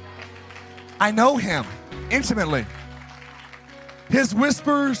 I know Him intimately. His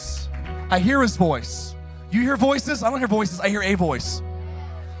whispers, I hear His voice. You hear voices? I don't hear voices. I hear a voice.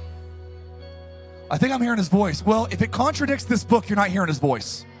 I think I'm hearing His voice. Well, if it contradicts this book, you're not hearing His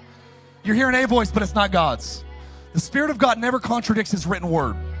voice. You're hearing a voice, but it's not God's. The Spirit of God never contradicts His written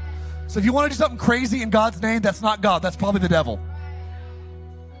word. So if you want to do something crazy in God's name, that's not God. That's probably the devil.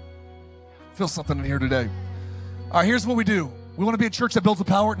 Feel something in here today. All right, here's what we do. We want to be a church that builds with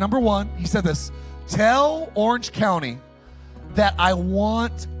power. Number one, he said this, tell Orange County that I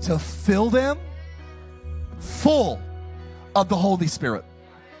want to fill them full of the Holy Spirit.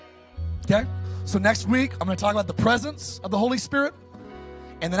 Okay? So next week, I'm going to talk about the presence of the Holy Spirit.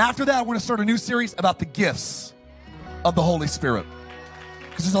 And then after that, I want to start a new series about the gifts of the Holy Spirit.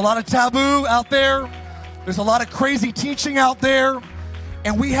 Because there's a lot of taboo out there. There's a lot of crazy teaching out there.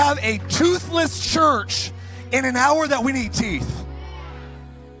 And we have a toothless church in an hour that we need teeth.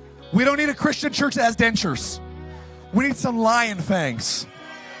 We don't need a Christian church that has dentures. We need some lion fangs.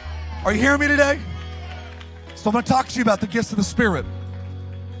 Are you hearing me today? So I'm going to talk to you about the gifts of the Spirit.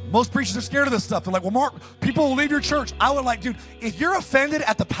 Most preachers are scared of this stuff. They're like, well, Mark, people will leave your church. I would like, dude, if you're offended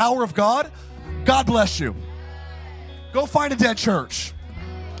at the power of God, God bless you. Go find a dead church.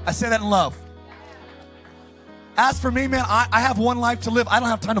 I say that in love. As for me, man, I have one life to live. I don't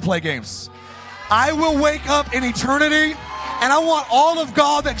have time to play games. I will wake up in eternity, and I want all of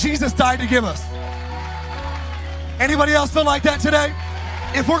God that Jesus died to give us. Anybody else feel like that today?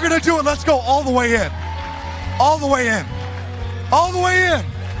 If we're going to do it, let's go all the way in. All the way in. All the way in.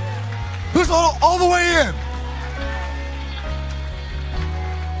 Who's all the way in?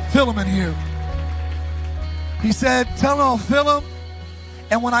 Fill them in here. He said, tell them I'll fill them.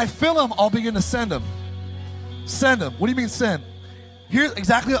 And when I fill them, I'll begin to send them. Send them. What do you mean send? Here's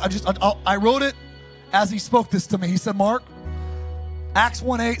exactly, I wrote it as he spoke this to me. He said, Mark, Acts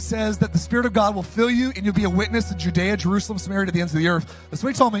 1:8 says that the Spirit of God will fill you and you'll be a witness in Judea, Jerusalem, Samaria, to the ends of the earth. That's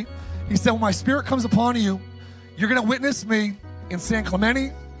what he told me. He said, when my Spirit comes upon you, you're going to witness me in San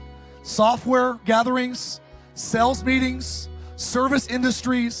Clemente, software gatherings, sales meetings, service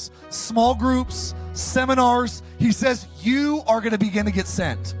industries, small groups, seminars. He says, you are going to begin to get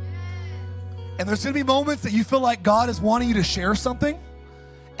sent. And there's going to be moments that you feel like God is wanting you to share something.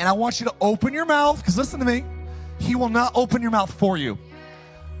 And I want you to open your mouth, because listen to me, He will not open your mouth for you.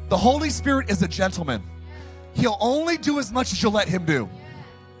 The Holy Spirit is a gentleman. He'll only do as much as you'll let Him do.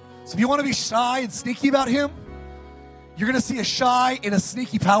 So if you want to be shy and sneaky about Him, you're going to see a shy and a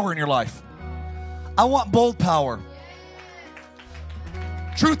sneaky power in your life. I want bold power.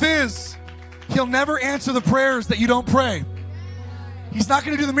 Truth is, He'll never answer the prayers that you don't pray. He's not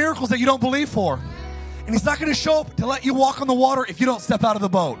going to do the miracles that you don't believe for. And He's not going to show up to let you walk on the water if you don't step out of the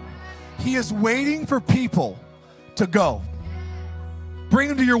boat. He is waiting for people to go. Bring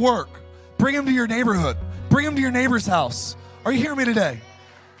them to your work. Bring them to your neighborhood. Bring them to your neighbor's house. Are you hearing me today?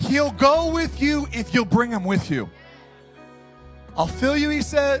 He'll go with you if you'll bring them with you. I'll fill you, He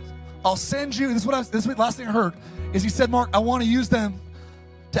said. I'll send you. This is the last thing I heard is He said, Mark, I want to use them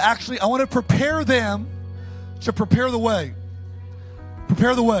to I want to prepare them to prepare the way.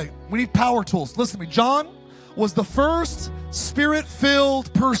 Prepare the way. We need power tools. Listen to me. John was the first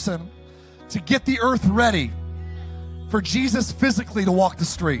Spirit-filled person to get the earth ready for Jesus physically to walk the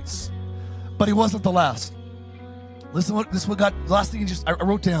streets. But he wasn't the last. Listen, this is what God, the last thing I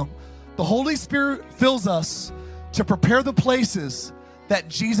wrote down. The Holy Spirit fills us to prepare the places that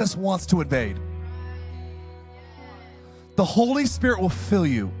Jesus wants to invade. The Holy Spirit will fill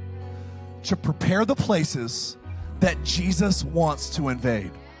you to prepare the places that Jesus wants to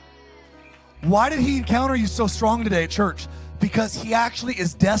invade. Why did He encounter you so strong today at church? Because He actually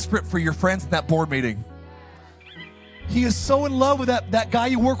is desperate for your friends in that board meeting. He is so in love with that guy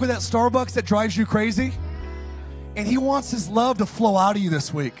you work with at Starbucks that drives you crazy. And He wants His love to flow out of you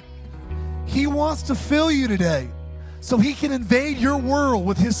this week. He wants to fill you today so He can invade your world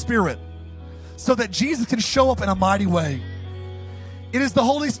with His Spirit so that Jesus can show up in a mighty way. It is the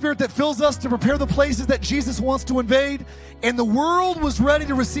Holy Spirit that fills us to prepare the places that Jesus wants to invade. And the world was ready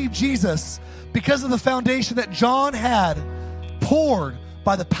to receive Jesus because of the foundation that John had poured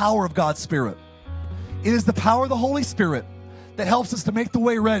by the power of God's Spirit. It is the power of the Holy Spirit that helps us to make the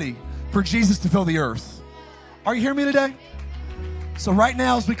way ready for Jesus to fill the earth. Are you hearing me today? So right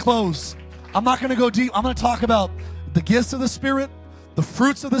now as we close, I'm not going to go deep. I'm going to talk about the gifts of the Spirit, the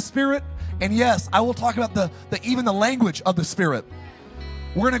fruits of the Spirit, and yes, I will talk about even the language of the Spirit.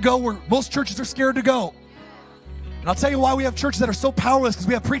 We're going to go where most churches are scared to go. And I'll tell you why we have churches that are so powerless, because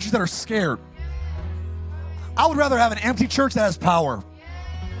we have preachers that are scared. I would rather have an empty church that has power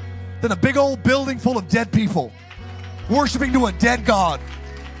than a big old building full of dead people worshiping to a dead God.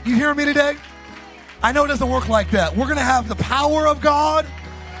 You hear me today? I know it doesn't work like that. We're going to have the power of God,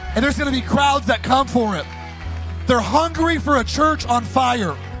 and there's going to be crowds that come for it. They're hungry for a church on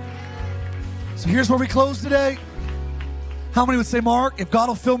fire. So here's where we close today. How many would say, Mark, if God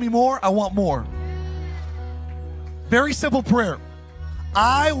will fill me more, I want more? Very simple prayer.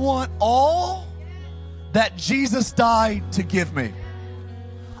 I want all that Jesus died to give me.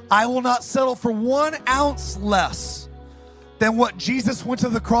 I will not settle for 1 ounce less than what Jesus went to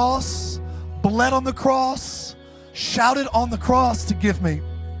the cross, bled on the cross, shouted on the cross to give me.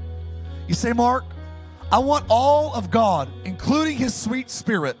 You say, Mark, I want all of God, including His sweet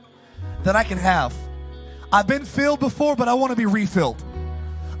Spirit, that I can have. I've been filled before, but I want to be refilled.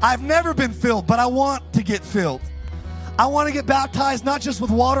 I've never been filled, but I want to get filled. I want to get baptized not just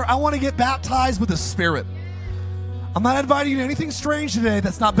with water, I want to get baptized with the Spirit. I'm not inviting you to anything strange today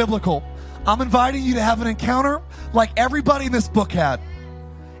that's not biblical. I'm inviting you to have an encounter like everybody in this book had.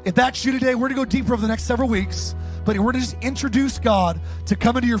 If that's you today, we're going to go deeper over the next several weeks, but we're going to just introduce God to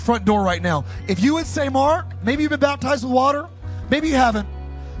come into your front door right now. If you would say, Mark, maybe you've been baptized with water, maybe you haven't,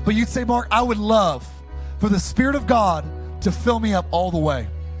 but you'd say, Mark, I would love for the Spirit of God to fill me up all the way.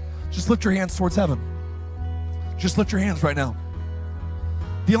 Just lift your hands towards heaven. Just lift your hands right now.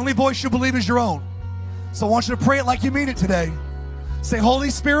 The only voice you believe is your own. So I want you to pray it like you mean it today. Say, Holy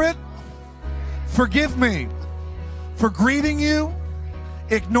Spirit, forgive me for grieving you,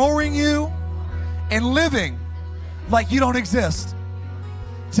 ignoring you, and living like you don't exist.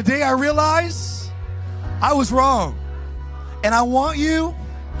 Today I realize I was wrong, and I want you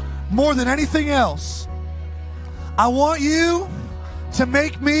more than anything else. I want you to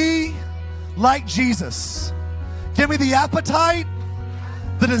make me like Jesus. Give me the appetite,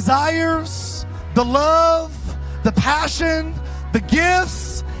 the desires, the love, the passion, the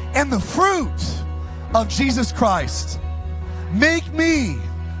gifts, and the fruit of Jesus Christ. Make me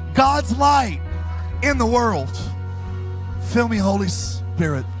God's light in the world. Fill me, Holy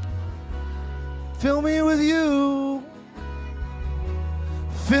Spirit. Fill me with you.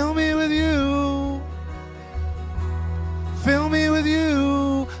 Fill me with you. Fill me with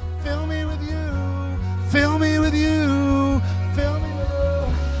you. Fill me with you. Fill me with you. Fill me with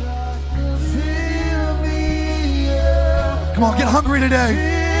you. Fill me up. Come on, get hungry today.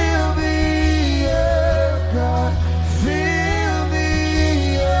 Fill me up, God. Fill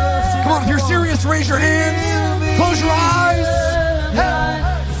me up. Come on, if you're serious, raise your hands. Close your eyes. Hey.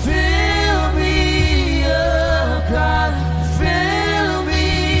 Fill me up, God. Fill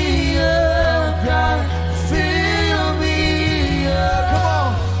me up, God. Fill me up. Come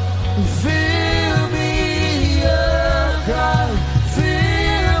on. Fill me up, God.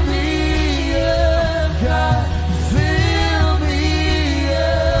 Fill me up, God. Fill me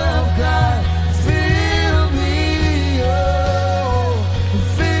up, God. Fill me up.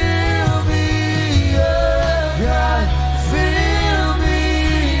 Fill me up, God. Fill me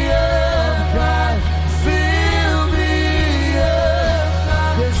up, God. Fill me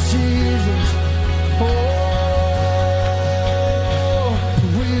up. Yes, Jesus. Oh,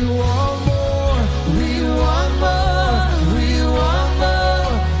 we want more. We want more. We want more.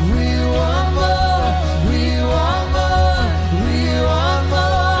 We want more. We want more. We want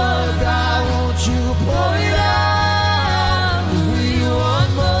more. God, won't you pour it out? We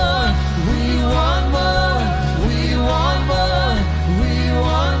want more. We want more. We want more. We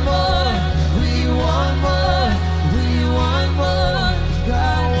want more. We want more. We want more.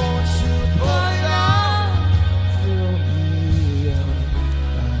 God, won't you pour it out? Fill me up,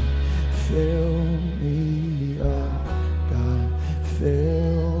 God. Fill me up, God.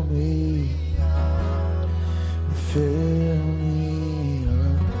 Fill me. Fill me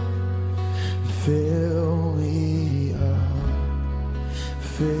up. Fill me up.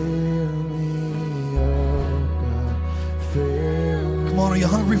 Fill me up, God. Fill me. Come on, are you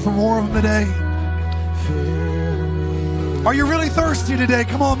hungry for more of him today? Fill me. Are you really thirsty today?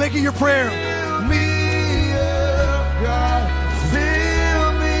 Come on, make it your prayer. Fill me up, God.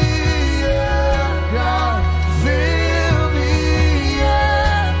 Fill me up, God. Fill me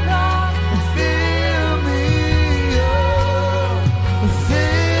up, God. Fill me up.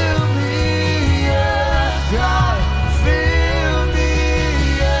 Fill me up, God. Fill me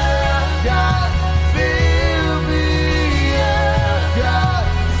up, God. Fill me up, God.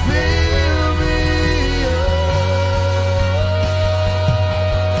 Fill me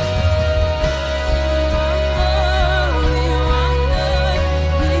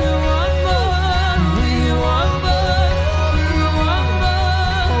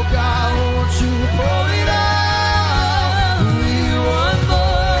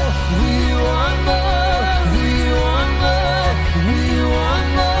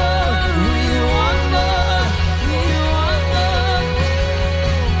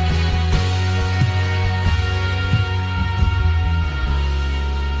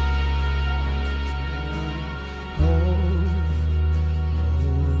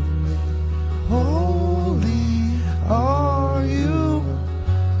Holy are you.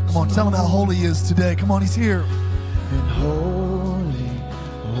 Come on, tell him how holy he is today. Come on, he's here. And holy,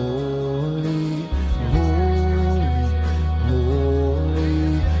 holy, holy,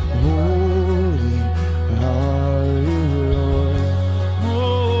 holy, holy are you, Lord.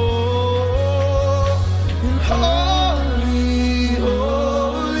 Oh, and holy,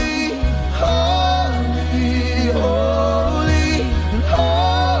 holy, holy, holy, and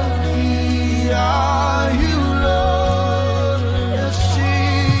holy are you, Lord. Yes,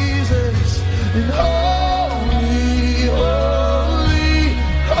 Jesus. And holy, holy,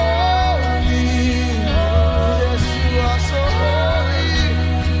 holy,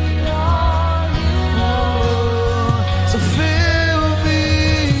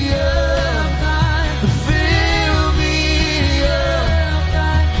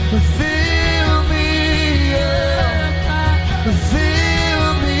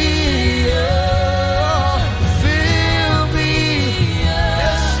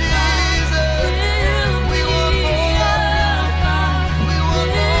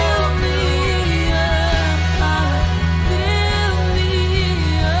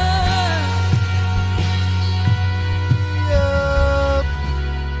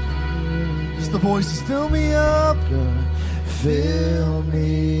 the voices. Fill me up, God. Fill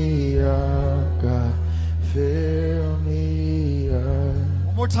me up, God. Fill me up.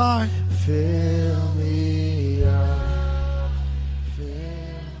 One more time. Fill me up. Fill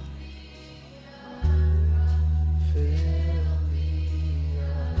me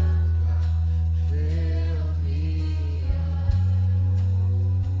up. Fill me up.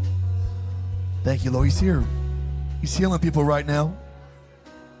 Thank you, Lord. He's here. He's healing people right now.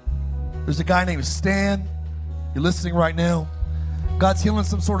 There's a guy named Stan. You're listening right now. God's healing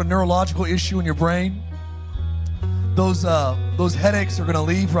some sort of neurological issue in your brain. Those headaches are going to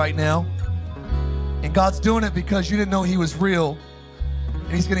leave right now. And God's doing it because you didn't know He was real.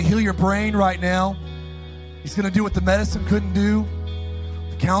 And He's going to heal your brain right now. He's going to do what the medicine couldn't do,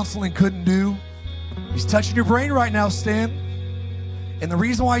 the counseling couldn't do. He's touching your brain right now, Stan. And the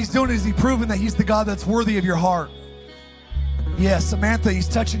reason why He's doing it is He's proving that He's the God that's worthy of your heart. Yeah, Samantha, He's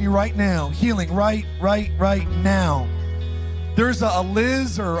touching you right now. Healing right now. There's a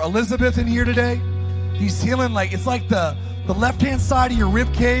Liz or Elizabeth in here today. He's healing it's like the left-hand side of your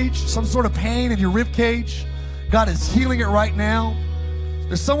rib cage, some sort of pain in your rib cage. God is healing it right now.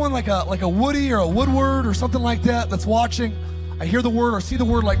 There's someone like a Woody or a Woodward or something like that that's watching. I hear the word or see the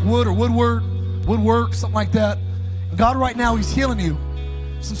word like wood or woodwork, something like that. And God right now, He's healing you.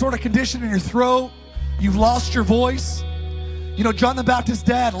 Some sort of condition in your throat. You've lost your voice. You know, John the Baptist's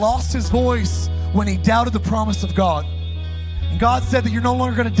dad lost his voice when he doubted the promise of God. And God said that you're no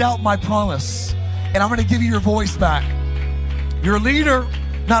longer going to doubt my promise. And I'm going to give you your voice back. You're a leader,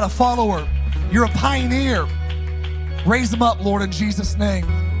 not a follower. You're a pioneer. Raise them up, Lord, in Jesus' name.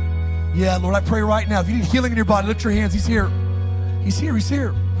 Yeah, Lord, I pray right now. If you need healing in your body, lift your hands. He's here. He's here. He's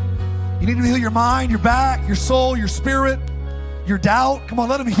here. You need to heal your mind, your back, your soul, your spirit, your doubt. Come on,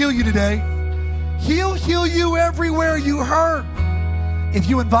 let Him heal you today. He'll heal you everywhere you hurt. If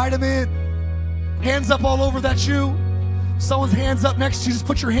you invite Him in, hands up all over that shoe. Someone's hands up next to you. Just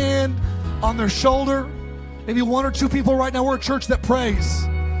put your hand on their shoulder. Maybe one or two people right now. We're a church that prays.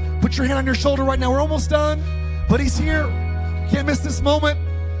 Put your hand on your shoulder right now. We're almost done, but He's here. You can't miss this moment.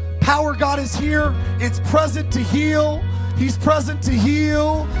 Power God is here. It's present to heal. He's present to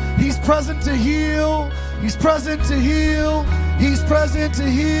heal. He's present to heal. He's present to heal. He's present to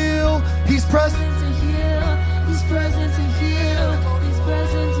heal. He's present to heal. He's present to heal. He's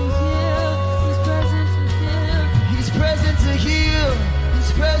present to heal. He's present to heal.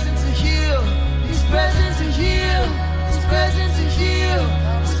 He's present to heal. He's present to heal. He's present to heal.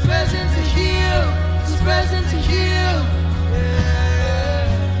 He's present to heal. He's present to heal.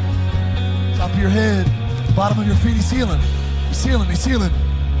 Top of your head, bottom of your feet. He's healing. He's healing. He's healing.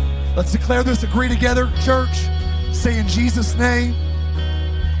 Let's declare this. Agree together, church. Say in Jesus' name,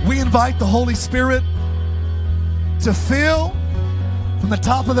 we invite the Holy Spirit to fill from the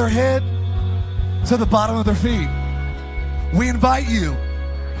top of their head to the bottom of their feet. We invite you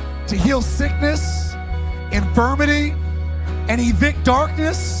to heal sickness, infirmity, and evict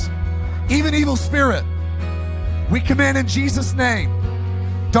darkness, even evil spirit. We command in Jesus' name.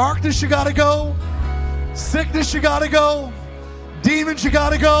 Darkness, you gotta go. Sickness, you gotta go. Demons, you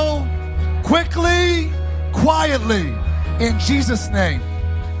gotta go. Quickly, quietly, in Jesus' name.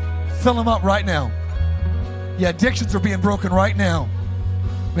 Fill them up right now. Yeah, addictions are being broken right now.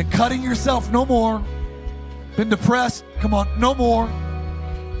 Been cutting yourself, no more. Been depressed, come on, no more.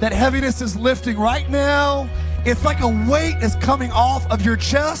 That heaviness is lifting right now. It's like a weight is coming off of your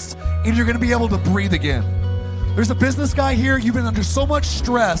chest and you're gonna be able to breathe again. There's a business guy here, you've been under so much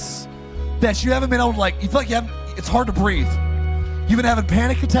stress that you haven't been able to you feel like it's hard to breathe. You've been having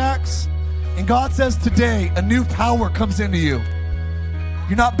panic attacks, and God says today a new power comes into you.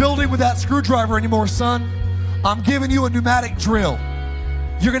 You're not building with that screwdriver anymore, son. I'm giving you a pneumatic drill.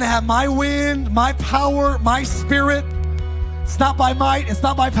 You're gonna have my wind, my power, my spirit. It's not by might, it's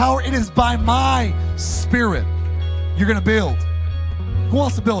not by power, it is by my spirit. You're gonna build. Who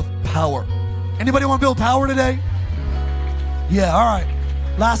wants to build power? Anybody want to build power today? Yeah, all right.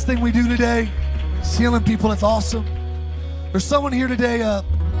 Last thing we do today is healing people. It's awesome. There's someone here today,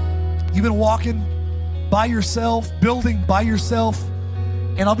 you've been walking by yourself, building by yourself,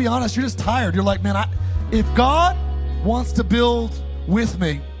 and I'll be honest, you're just tired. You're like, man, if God wants to build with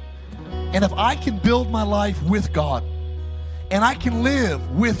me, and if I can build my life with God, and I can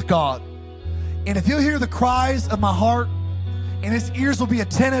live with God, and if He'll hear the cries of my heart, and His ears will be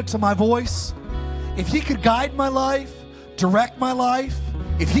attentive to my voice, if He could guide my life, direct my life,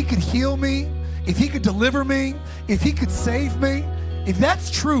 if He could heal me, if He could deliver me, if He could save me, if that's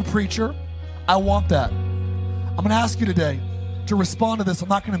true, preacher, I want that. I'm going to ask you today to respond to this. I'm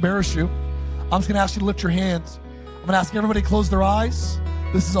not going to embarrass you. I'm just going to ask you to lift your hands. I'm going to ask everybody to close their eyes.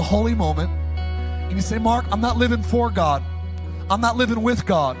 This is a holy moment. And you say, Mark, I'm not living for God. I'm not living with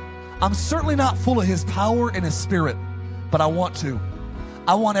God. I'm certainly not full of his power and his spirit, but I want to.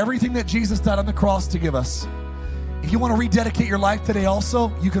 I want everything that Jesus died on the cross to give us. If you want to rededicate your life today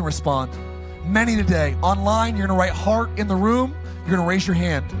also, you can respond. Many today. Online, you're going to write heart. In the room, you're going to raise your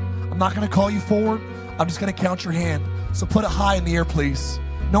hand. I'm not going to call you forward. I'm just going to count your hand. So put it high in the air, please.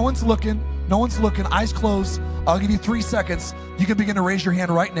 No one's looking. No one's looking. Eyes closed. I'll give you 3 seconds. You can begin to raise your hand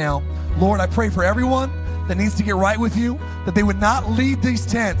right now. Lord, I pray for everyone that needs to get right with you, that they would not leave these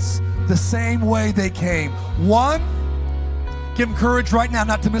tents the same way they came. 1, give them courage right now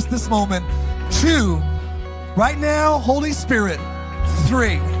not to miss this moment. 2, right now, Holy Spirit.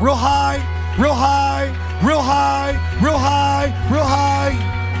 3, real high, real high, real high, real high, real high.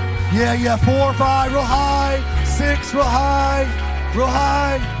 Yeah, 4, 5, real high. 6, real high, real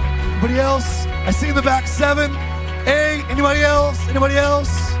high. Anybody else? I see in the back. 7, 8. Anybody else? Anybody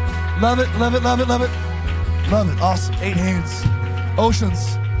else? Love it, love it, love it, love it. Love it. Awesome. 8 hands.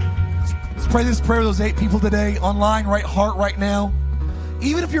 Oceans. Let's pray this prayer with those 8 people today. Online, write heart right now.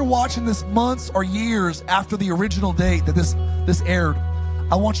 Even if you're watching this months or years after the original date that this aired,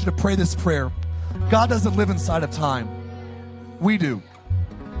 I want you to pray this prayer. God doesn't live inside of time. We do.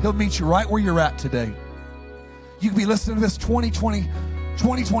 He'll meet you right where you're at today. You can be listening to this 2020,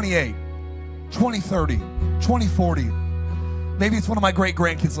 2028, 2030, 2040. Maybe it's one of my great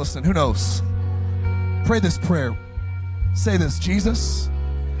grandkids listening. Who knows? Pray this prayer. Say this: Jesus,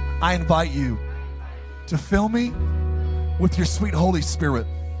 I invite you to fill me with your sweet Holy Spirit.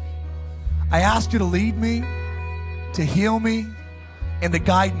 I ask you to lead me, to heal me, and to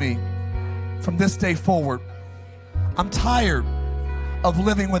guide me from this day forward. I'm tired of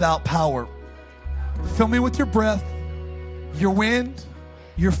living without power. Fill me with your breath, your wind,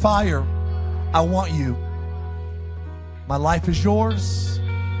 your fire. I want you. My life is yours.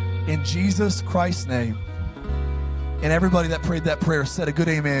 In Jesus Christ's name. And everybody that prayed that prayer said a good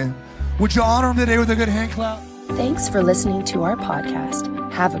amen. Would you honor him today with a good hand clap? Thanks for listening to our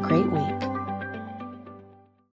podcast. Have a great week.